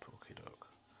 Sand bump, okie doke.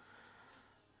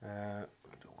 I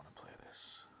don't want to play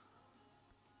this.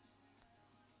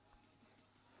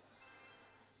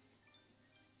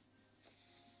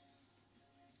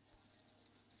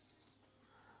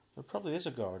 There probably is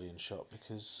a guardian shot,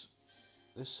 because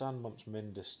this sand bump's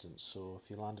min distance, so if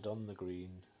you landed on the green,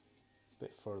 a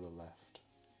bit further left.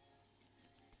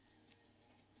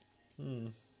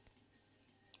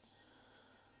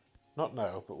 Not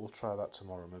now, but we'll try that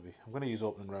tomorrow maybe. I'm going to use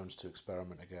opening rounds to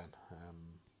experiment again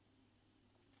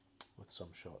with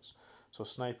some shots. So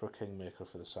Sniper Kingmaker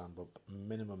for the sand bump,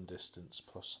 minimum distance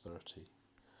plus 30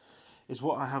 is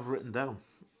what I have written down.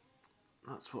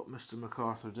 That's what Mr.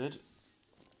 MacArthur did,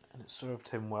 and it served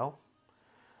him well.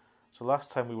 So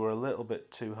last time we were a little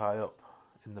bit too high up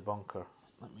in the bunker.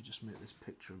 Let me just make this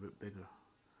picture a bit bigger.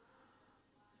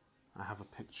 I have a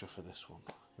picture for this one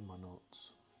in my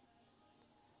notes.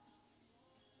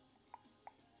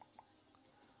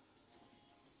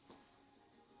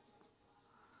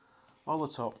 All the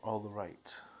top, all the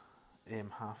right.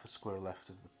 Aim half a square left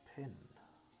of the pin.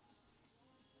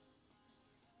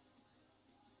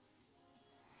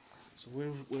 So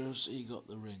where's he got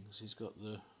the rings? He's got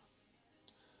the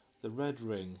red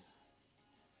ring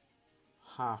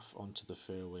half onto the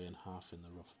fairway and half in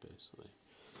the rough, basically.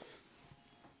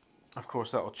 Of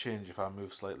course, that'll change if I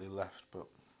move slightly left, but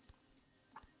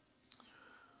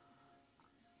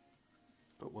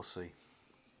we'll see.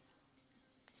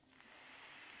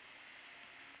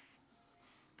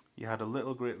 You had a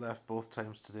little great left both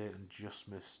times today and just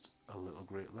missed a little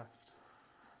great left.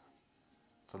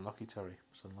 It's unlucky, Terry.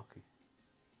 It's unlucky.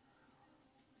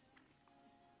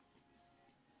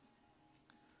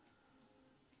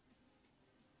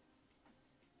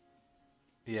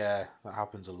 Yeah, that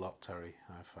happens a lot, Terry,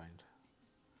 I find.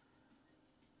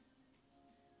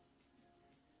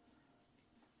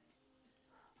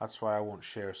 That's why I won't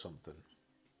share something,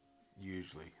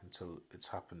 usually, until it's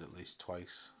happened at least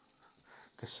twice.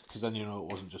 Because then you know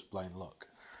it wasn't just blind luck.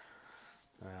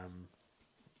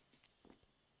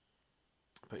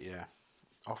 But yeah,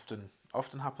 often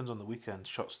happens on the weekend.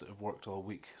 Shots that have worked all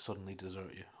week suddenly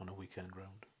desert you on a weekend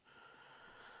round.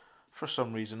 For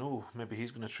some reason, maybe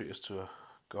he's going to treat us to a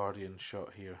Guardian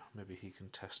shot here. Maybe he can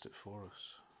test it for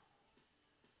us.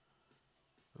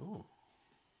 Oh,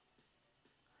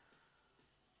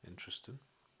 interesting.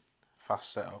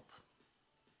 Fast setup.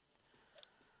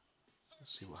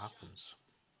 Let's see what happens.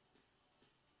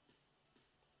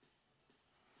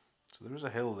 So there is a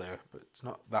hill there, but it's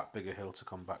not that big a hill to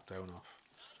come back down off.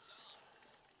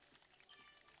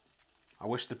 I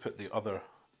wish they put the other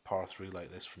par 3 like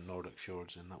this from Nordic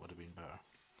Fjords in. That would have been better.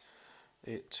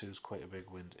 8-2 is quite a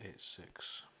big wind.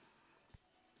 8-6.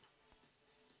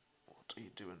 What are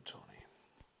you doing, Tony?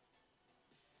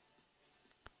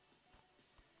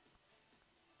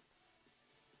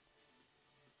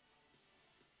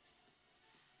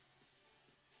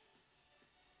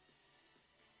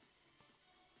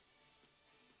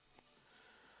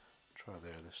 Try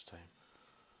there this time.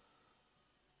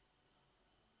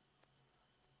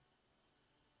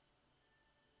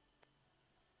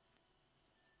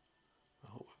 I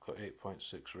hope we've got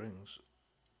 8.6 rings.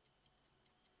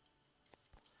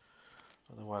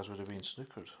 Otherwise we'd have been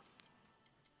snookered.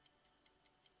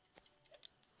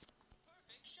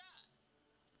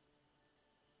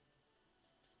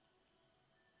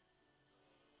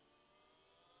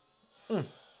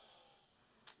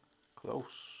 Close.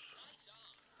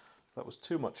 That was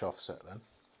too much offset then.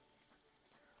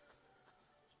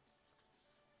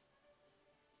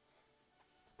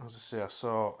 As I say, I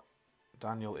saw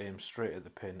Daniel aim straight at the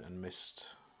pin and missed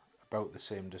about the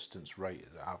same distance right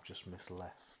that I've just missed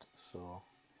left. So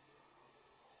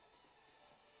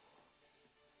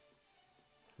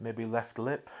maybe left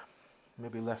lip.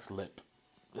 Maybe left lip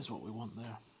is what we want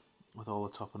there, with all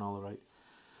the top and all the right.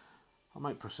 I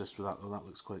might persist with that though, that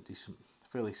looks quite decent.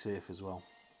 Fairly safe as well,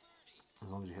 as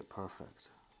long as you hit perfect.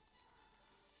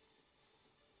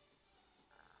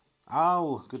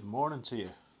 Al, good morning to you.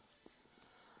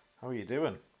 How are you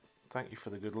doing? Thank you for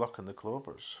the good luck and the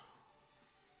clovers.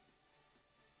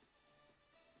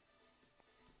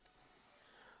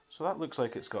 So that looks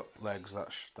like it's got legs,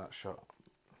 that shot.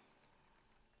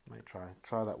 Might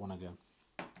try that one again.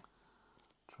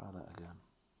 Try that again.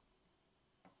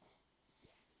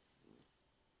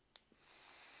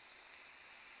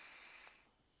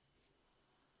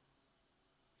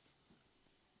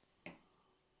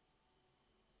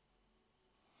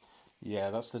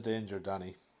 Yeah, that's the danger,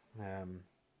 Danny.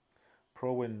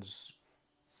 Pro wind's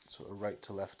sort of right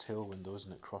to left tailwind though,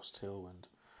 isn't it? Cross tailwind.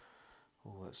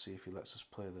 Oh, let's see if he lets us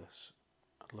play this.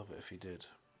 I'd love it if he did.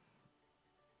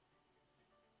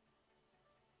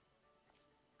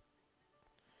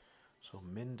 So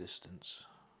min distance.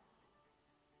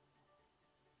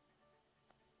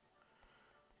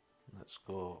 Let's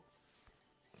go.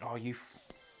 Oh, you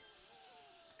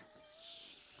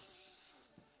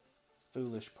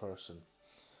foolish person.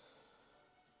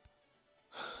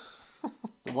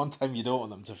 The one time you don't want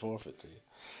them to forfeit to you.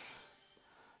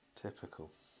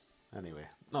 Typical. Anyway,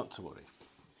 not to worry.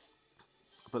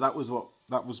 But that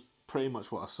was pretty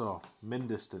much what I saw. Min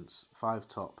distance, 5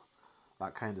 top,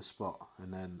 that kind of spot.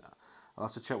 And then I'll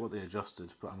have to check what they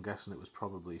adjusted, but I'm guessing it was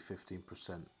probably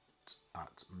 15%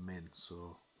 at min,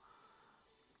 so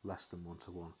less than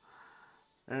 1-1.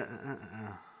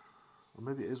 Or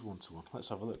maybe it is 1-1. Let's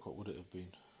have a look. What would it have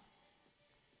been?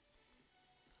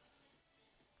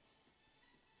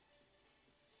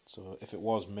 So if it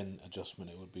was min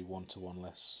adjustment, it would be 1-1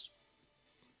 less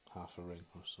half a ring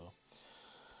or so.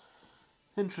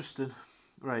 Interesting.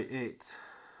 Right, 8.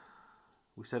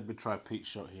 We said we'd try Pete's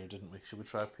shot here, didn't we? Should we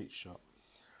try Pete's shot?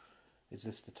 Is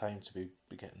this the time to be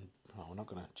getting... Oh, we're not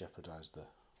going to jeopardise the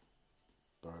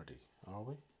birdie, are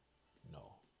we?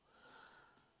 No.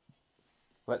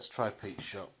 Let's try Pete's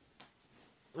shot.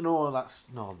 No,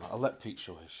 no. I'll let Pete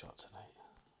show his shot tonight.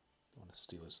 I don't want to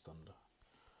steal his thunder.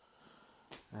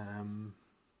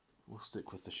 We'll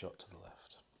stick with the shot to the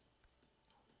left,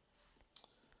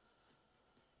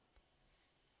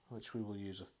 which we will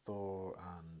use a Thor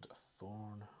and a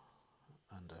Thorn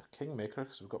and a Kingmaker,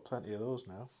 because we've got plenty of those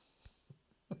now.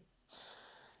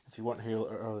 If you weren't here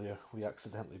earlier, we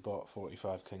accidentally bought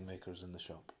 45 Kingmakers in the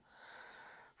shop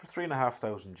for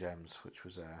 3,500 gems, which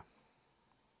was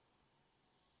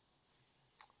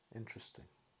interesting.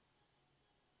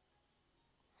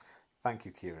 Thank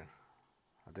you, Kieran.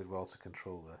 I did well to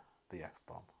control the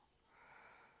F-bomb.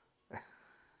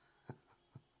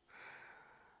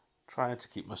 Trying to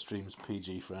keep my streams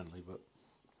PG friendly, but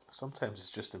sometimes it's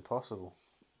just impossible.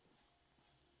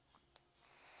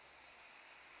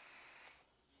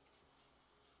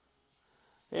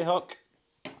 Hey Huck,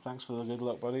 thanks for the good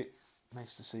luck, buddy.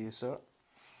 Nice to see you, sir.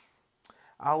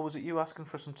 Al, was it you asking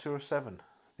for some Tour 7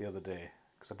 the other day?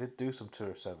 Because I did do some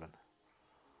Tour 7.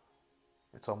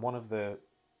 It's on one of the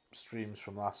streams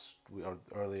from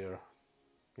earlier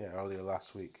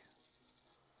last week,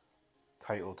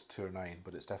 titled Tour 9,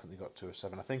 but it's definitely got Tour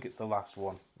 7. I think it's the last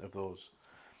one of those.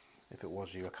 If it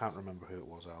was you, I can't remember who it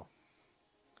was, Al.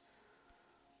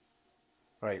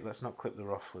 Right, let's not clip the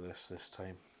rough with this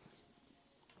time.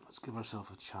 Let's give ourselves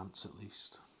a chance at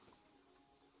least.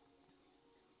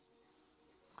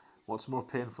 What's more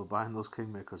painful, buying those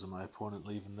Kingmakers or my opponent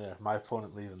leaving there? My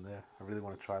opponent leaving there. I really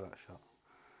want to try that shot.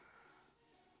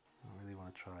 I really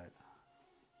want to try it.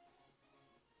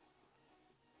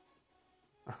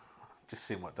 Just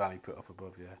seeing what Danny put up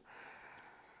above, yeah.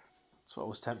 That's what I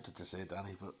was tempted to say,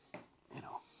 Danny, but, you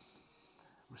know,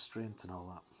 restraint and all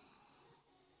that.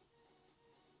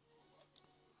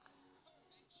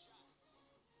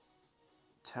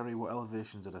 Terry, what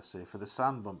elevation did I say? For the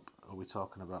sand bump, are we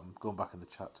talking about? I'm going back in the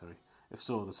chat, Terry. If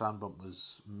so, the sand bump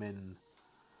was min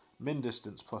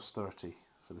distance plus 30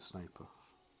 for the sniper.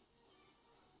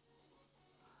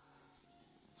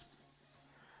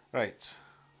 Right.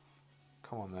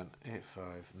 Come on then.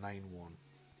 8591.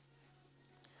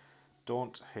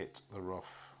 Don't hit the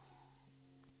rough.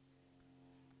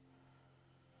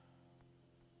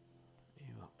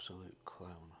 You absolute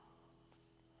clown.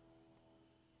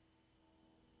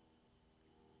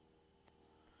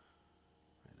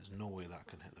 There's no way that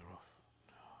can hit the rough.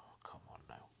 Oh, come on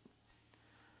now.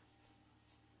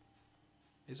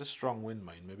 It's a strong wind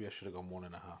mine. Maybe I should have gone 1.5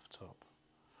 top.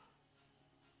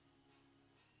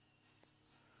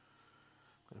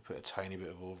 I'm going to put a tiny bit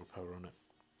of overpower on it.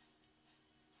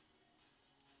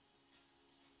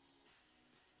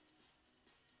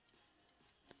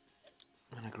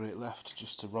 And a great left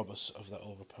just to rob us of that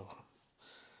overpower.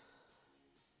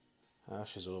 Ah,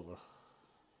 she's over.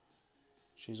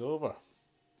 She's over.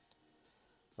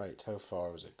 Right, how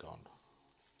far has it gone?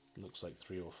 Looks like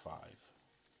 305.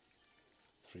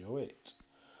 308.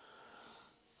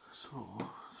 So,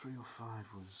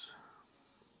 305 was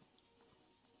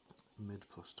mid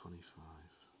plus 25.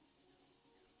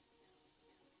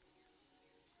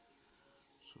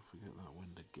 So if we get that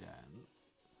wind again,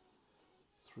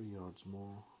 3 yards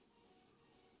more.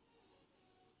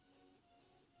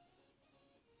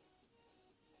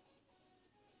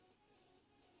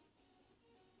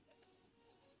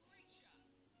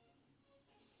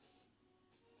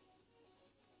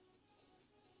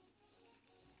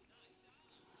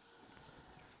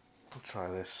 We'll try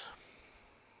this.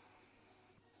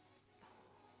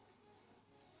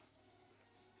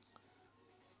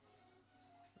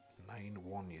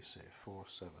 9-1 you say,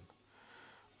 4-7.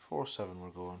 4-7 we're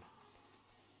going.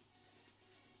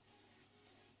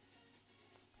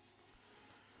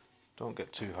 Don't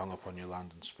get too hung up on your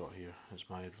landing spot here, is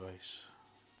my advice.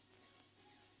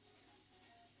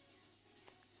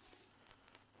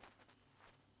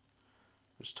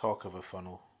 There's talk of a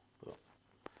funnel, but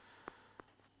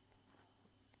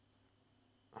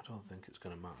I don't think it's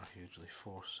going to matter hugely.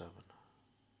 4-7.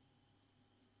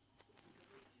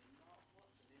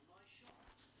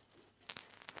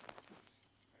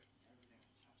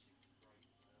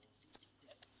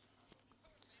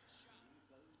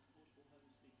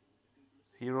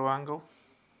 Hero angle.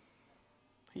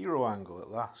 Hero angle at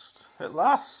last. At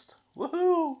last!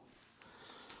 Woohoo!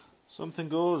 Something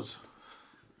goes.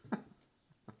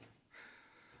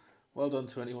 Well done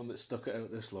to anyone that stuck it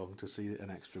out this long to see an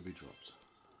extra be dropped.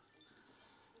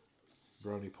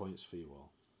 Brownie points for you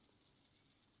all.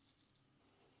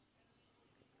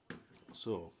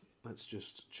 So, let's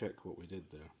just check what we did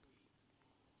there.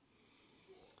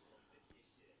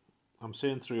 I'm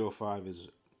saying 305 is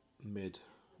mid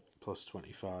plus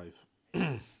 25.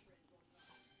 9-1.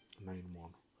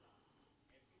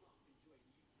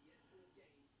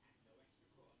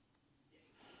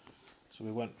 So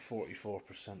we went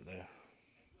 44% there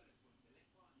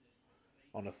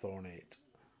on a Thorn 8.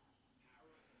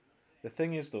 The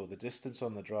thing is though, the distance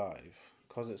on the drive,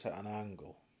 because it's at an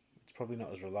angle, it's probably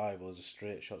not as reliable as a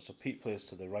straight shot. So Pete plays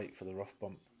to the right for the rough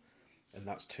bump, and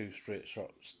that's two straight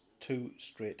shots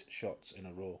in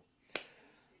a row.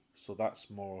 So that's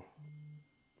more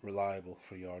reliable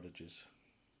for yardages.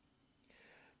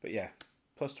 But yeah,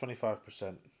 plus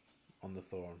 25% on the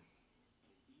Thorn.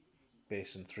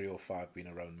 Base in 305 being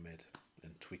around mid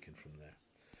and tweaking from there.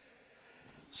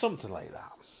 Something like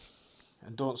that.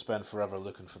 And don't spend forever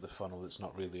looking for the funnel. It's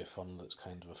not really a funnel, it's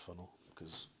kind of a funnel,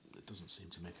 because it doesn't seem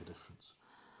to make a difference.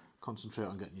 Concentrate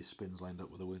on getting your spins lined up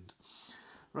with the wind.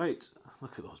 Right,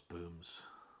 look at those booms.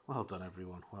 Well done,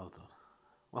 everyone, well done.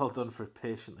 Well done for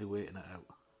patiently waiting it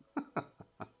out.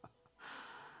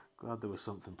 Glad there was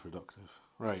something productive.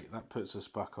 Right, that puts us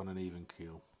back on an even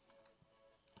keel.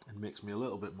 And makes me a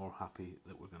little bit more happy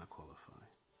that we're going to qualify.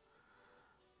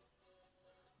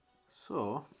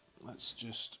 So, let's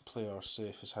just play our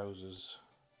safest houses.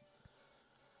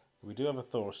 We do have a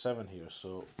Thor 7 here,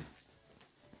 so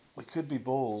we could be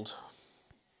bold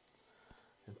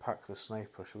and pack the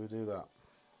sniper. Should we do that?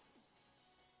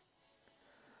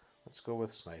 Let's go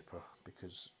with sniper,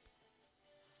 because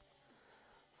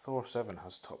Thor 7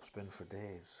 has top spin for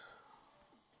days.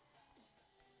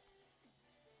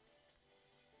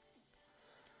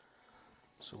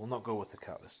 So we'll not go with the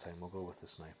cat this time, we'll go with the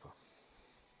sniper.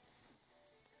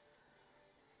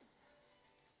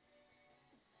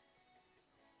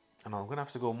 And I'm going to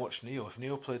have to go and watch Neo. If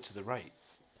Neo played to the right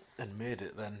and made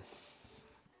it, then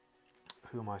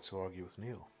who am I to argue with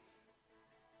Neo?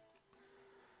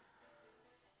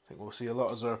 I think we'll see a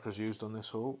lot of Zerkers used on this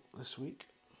hole this week.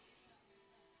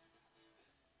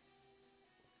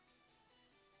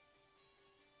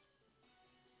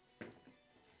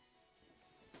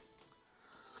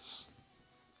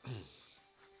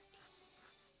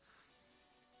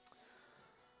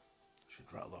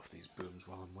 Should rattle off these booms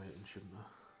while I'm waiting, shouldn't I?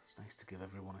 It's nice to give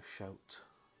everyone a shout.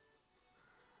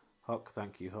 Huck,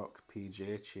 thank you Huck.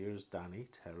 PJ, cheers. Danny,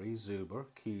 Terry, Zuber,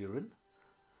 Kieran,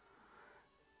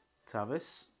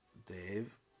 Tavis,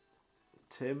 Dave,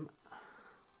 Tim,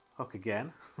 Huck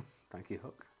again, thank you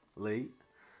Huck, Lee,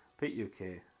 Pete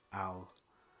UK, Al,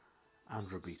 and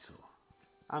Robito,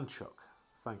 and Chuck,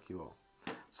 thank you all.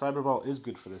 Cyberball is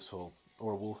good for this hole,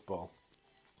 or Wolf Ball.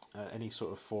 Any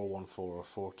sort of 4-1-4 or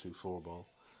 4-2-4 ball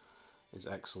is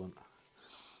excellent.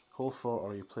 Hole 4,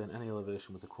 are you playing any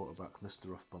elevation with the quarterback? Missed the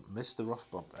rough bump. Missed the rough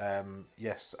bump.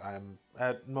 Yes, I'm.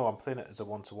 No, I'm playing it as a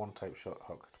 1-to-1 type shot.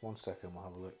 Huck. 1 second, we'll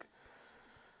have a look.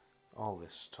 All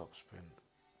this top spin.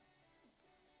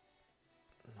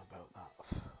 About that.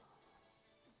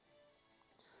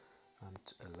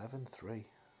 And 11-3.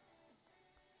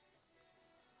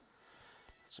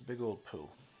 It's a big old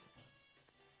pool.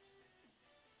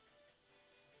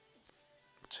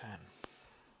 10.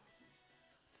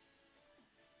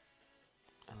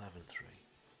 11-3.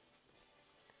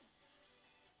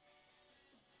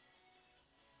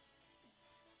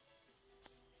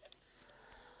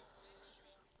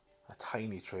 A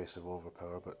tiny trace of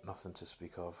overpower, but nothing to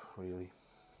speak of, really.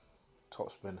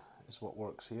 Topspin is what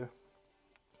works here.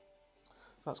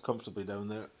 That's comfortably down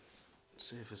there.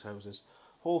 Safe as houses.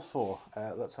 Hole 4.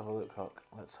 Let's have a look, Huck.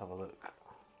 Let's have a look.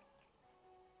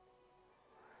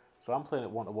 So I'm playing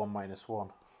at 1-to-1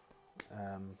 -1.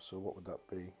 So what would that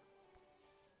be?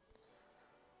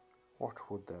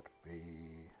 What would that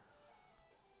be?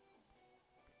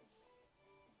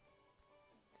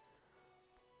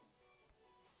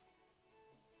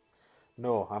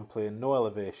 No, I'm playing no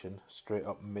elevation, straight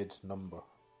up mid number,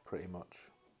 pretty much.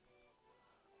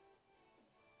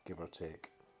 Give or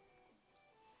take.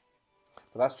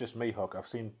 But that's just me, Huck. I've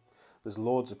seen there's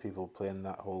loads of people playing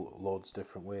that hole loads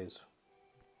different ways.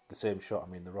 The same shot,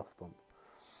 I mean the rough bump.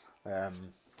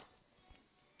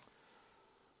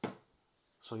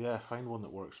 So yeah, find one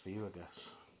that works for you, I guess.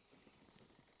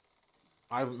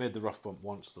 I haven't made the rough bump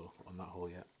once though on that hole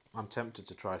yet. I'm tempted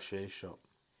to try Shay's shot,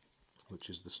 which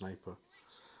is the sniper.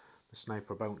 The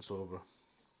sniper bounce over.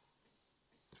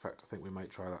 In fact, I think we might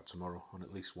try that tomorrow on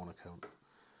at least one account.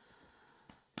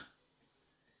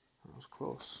 That was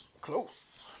close.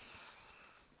 Close!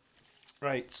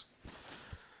 Right.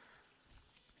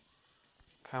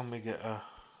 Can we get a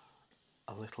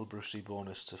little Brucey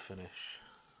bonus to finish?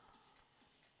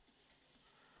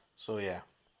 So yeah,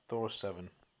 Thor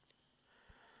 7.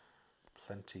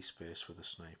 Plenty space with a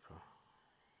sniper.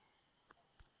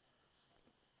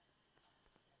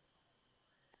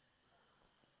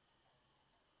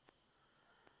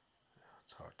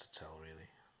 It's hard to tell really.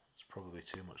 It's probably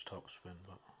too much topspin,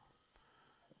 but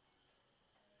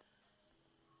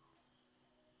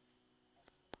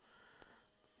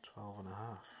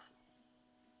 12.5.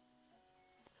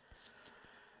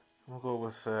 We'll go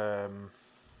with about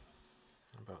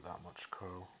that much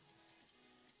curl.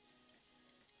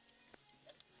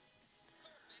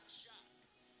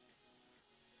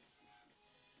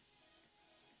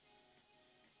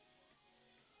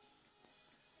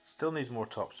 Still needs more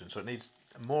topspin, so it needs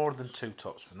more than 2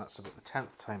 topspin. That's about the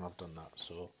 10th time I've done that.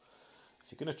 So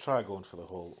if you're going to try going for the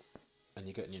hole and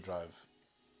you're getting your drive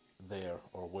there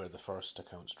or where the first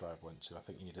account's drive went to, I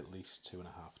think you need at least 2.5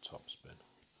 topspin.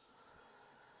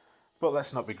 But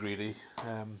let's not be greedy.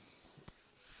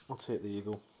 We'll take the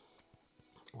eagle.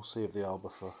 We'll save the Alba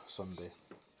for Sunday,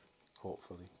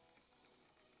 hopefully.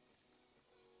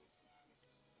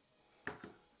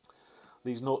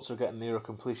 These notes are getting nearer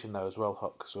completion now as well,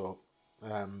 Huck, so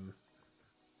I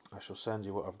shall send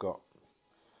you what I've got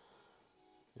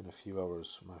in a few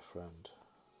hours, my friend.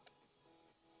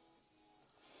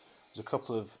 There's a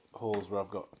couple of holes where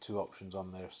I've got 2 options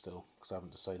on there still, because I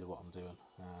haven't decided what I'm doing.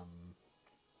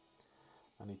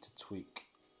 I need to tweak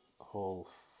hole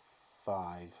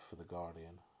 5 for the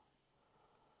Guardian.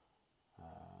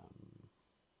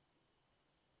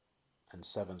 And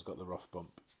 7's got the rough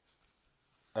bump.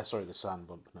 Sorry, the sand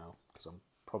bump now, because I'm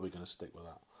probably going to stick with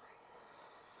that.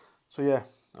 So yeah,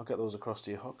 I'll get those across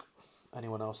to you, Huck.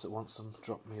 Anyone else that wants them,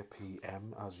 drop me a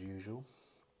PM as usual.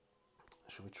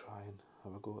 Should we try and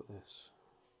have a go at this?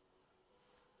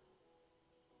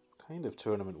 Kind of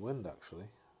tournament wind, actually.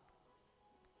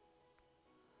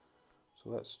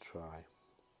 So let's try.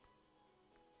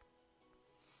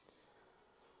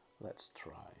 Let's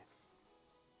try.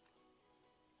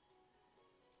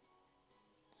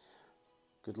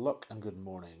 Good luck and good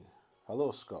morning.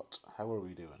 Hello, Scott. How are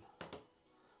we doing?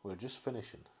 We're just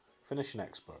finishing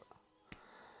expert.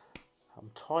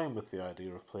 I'm toying with the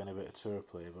idea of playing a bit of tour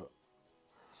play, but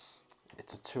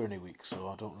it's a tourney week, so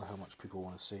I don't know how much people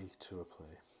want to see tour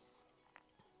play.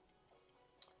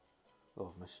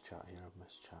 Oh, I've missed chat here. I've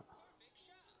missed chat.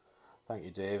 Thank you,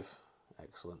 Dave.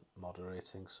 Excellent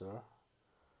moderating, sir.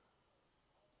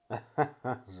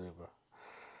 Zuber,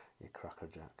 you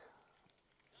crackerjack.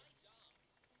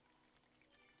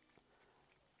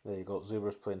 There you go.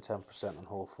 Zuber's playing 10% on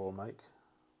hole 4, Mike.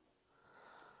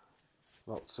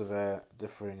 Lots of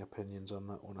differing opinions on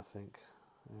that one, I think.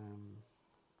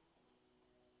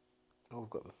 Oh,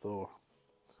 we've got the Thor.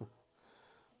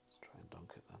 Let's try and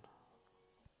dunk it then.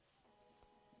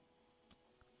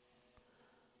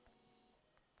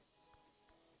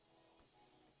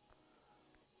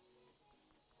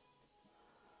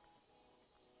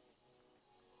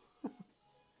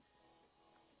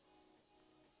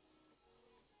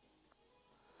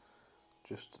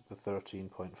 Just the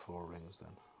 13.4 rings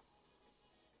then.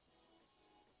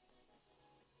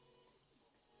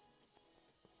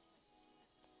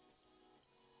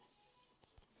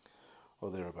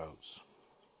 Or thereabouts.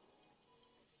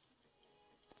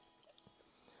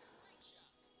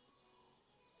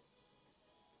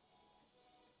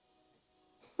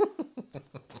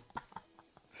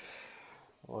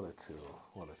 What a tool,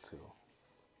 what a tool.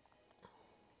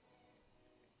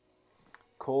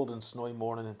 Cold and snowy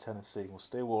morning in Tennessee. Well,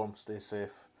 stay warm, stay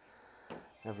safe.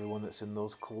 Everyone that's in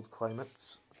those cold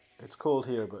climates. It's cold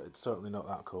here, but it's certainly not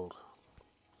that cold.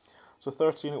 So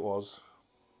 13 it was,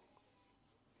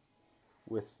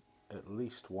 with at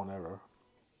least one error.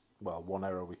 Well, one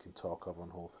error we can talk of on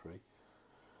hole 3.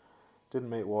 Didn't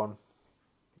make 1,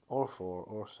 or 4,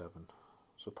 or 7.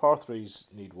 So par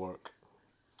 3s need work.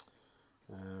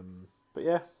 But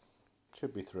yeah,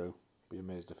 should be through. Be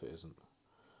amazed if it isn't.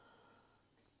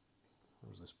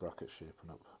 How's this bracket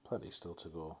shaping up? Plenty still to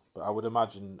go. But I would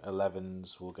imagine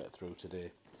 11s will get through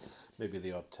today. Maybe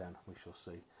the odd 10, we shall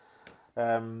see.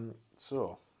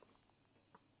 So,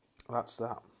 that's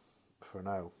that for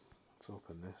now. Let's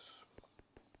open this.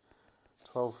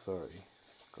 12:30.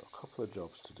 Got a couple of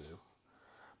jobs to do.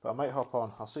 But I might hop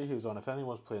on. I'll see who's on. If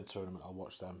anyone's playing tournament, I'll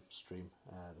watch them stream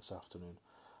this afternoon.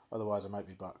 Otherwise, I might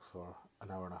be back for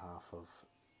an hour and a half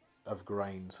of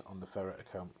grind on the Ferret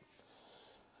account.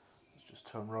 Let's just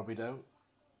turn Robbie down.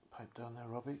 Pipe down there,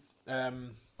 Robbie.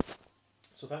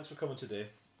 So thanks for coming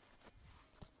today.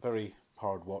 Very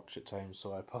hard watch at times,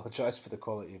 so I apologise for the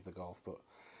quality of the golf, but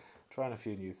trying a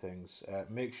few new things.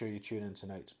 Make sure you tune in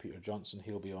tonight to Peter Johnson.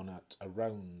 He'll be on at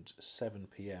around 7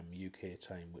 PM UK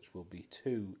time, which will be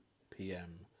 2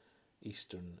 PM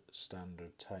Eastern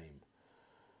Standard Time,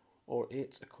 or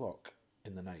 8 o'clock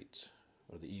in the night,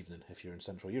 or the evening if you're in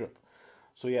Central Europe.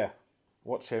 So yeah,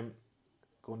 watch him,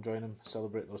 go and join him,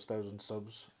 celebrate those 1,000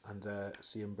 subs, and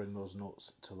see him bring those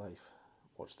notes to life.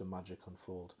 Watch the magic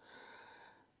unfold.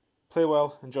 Play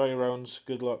well, enjoy your rounds,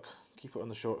 good luck, keep it on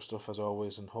the short stuff as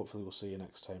always, and hopefully we'll see you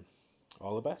next time.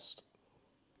 All the best.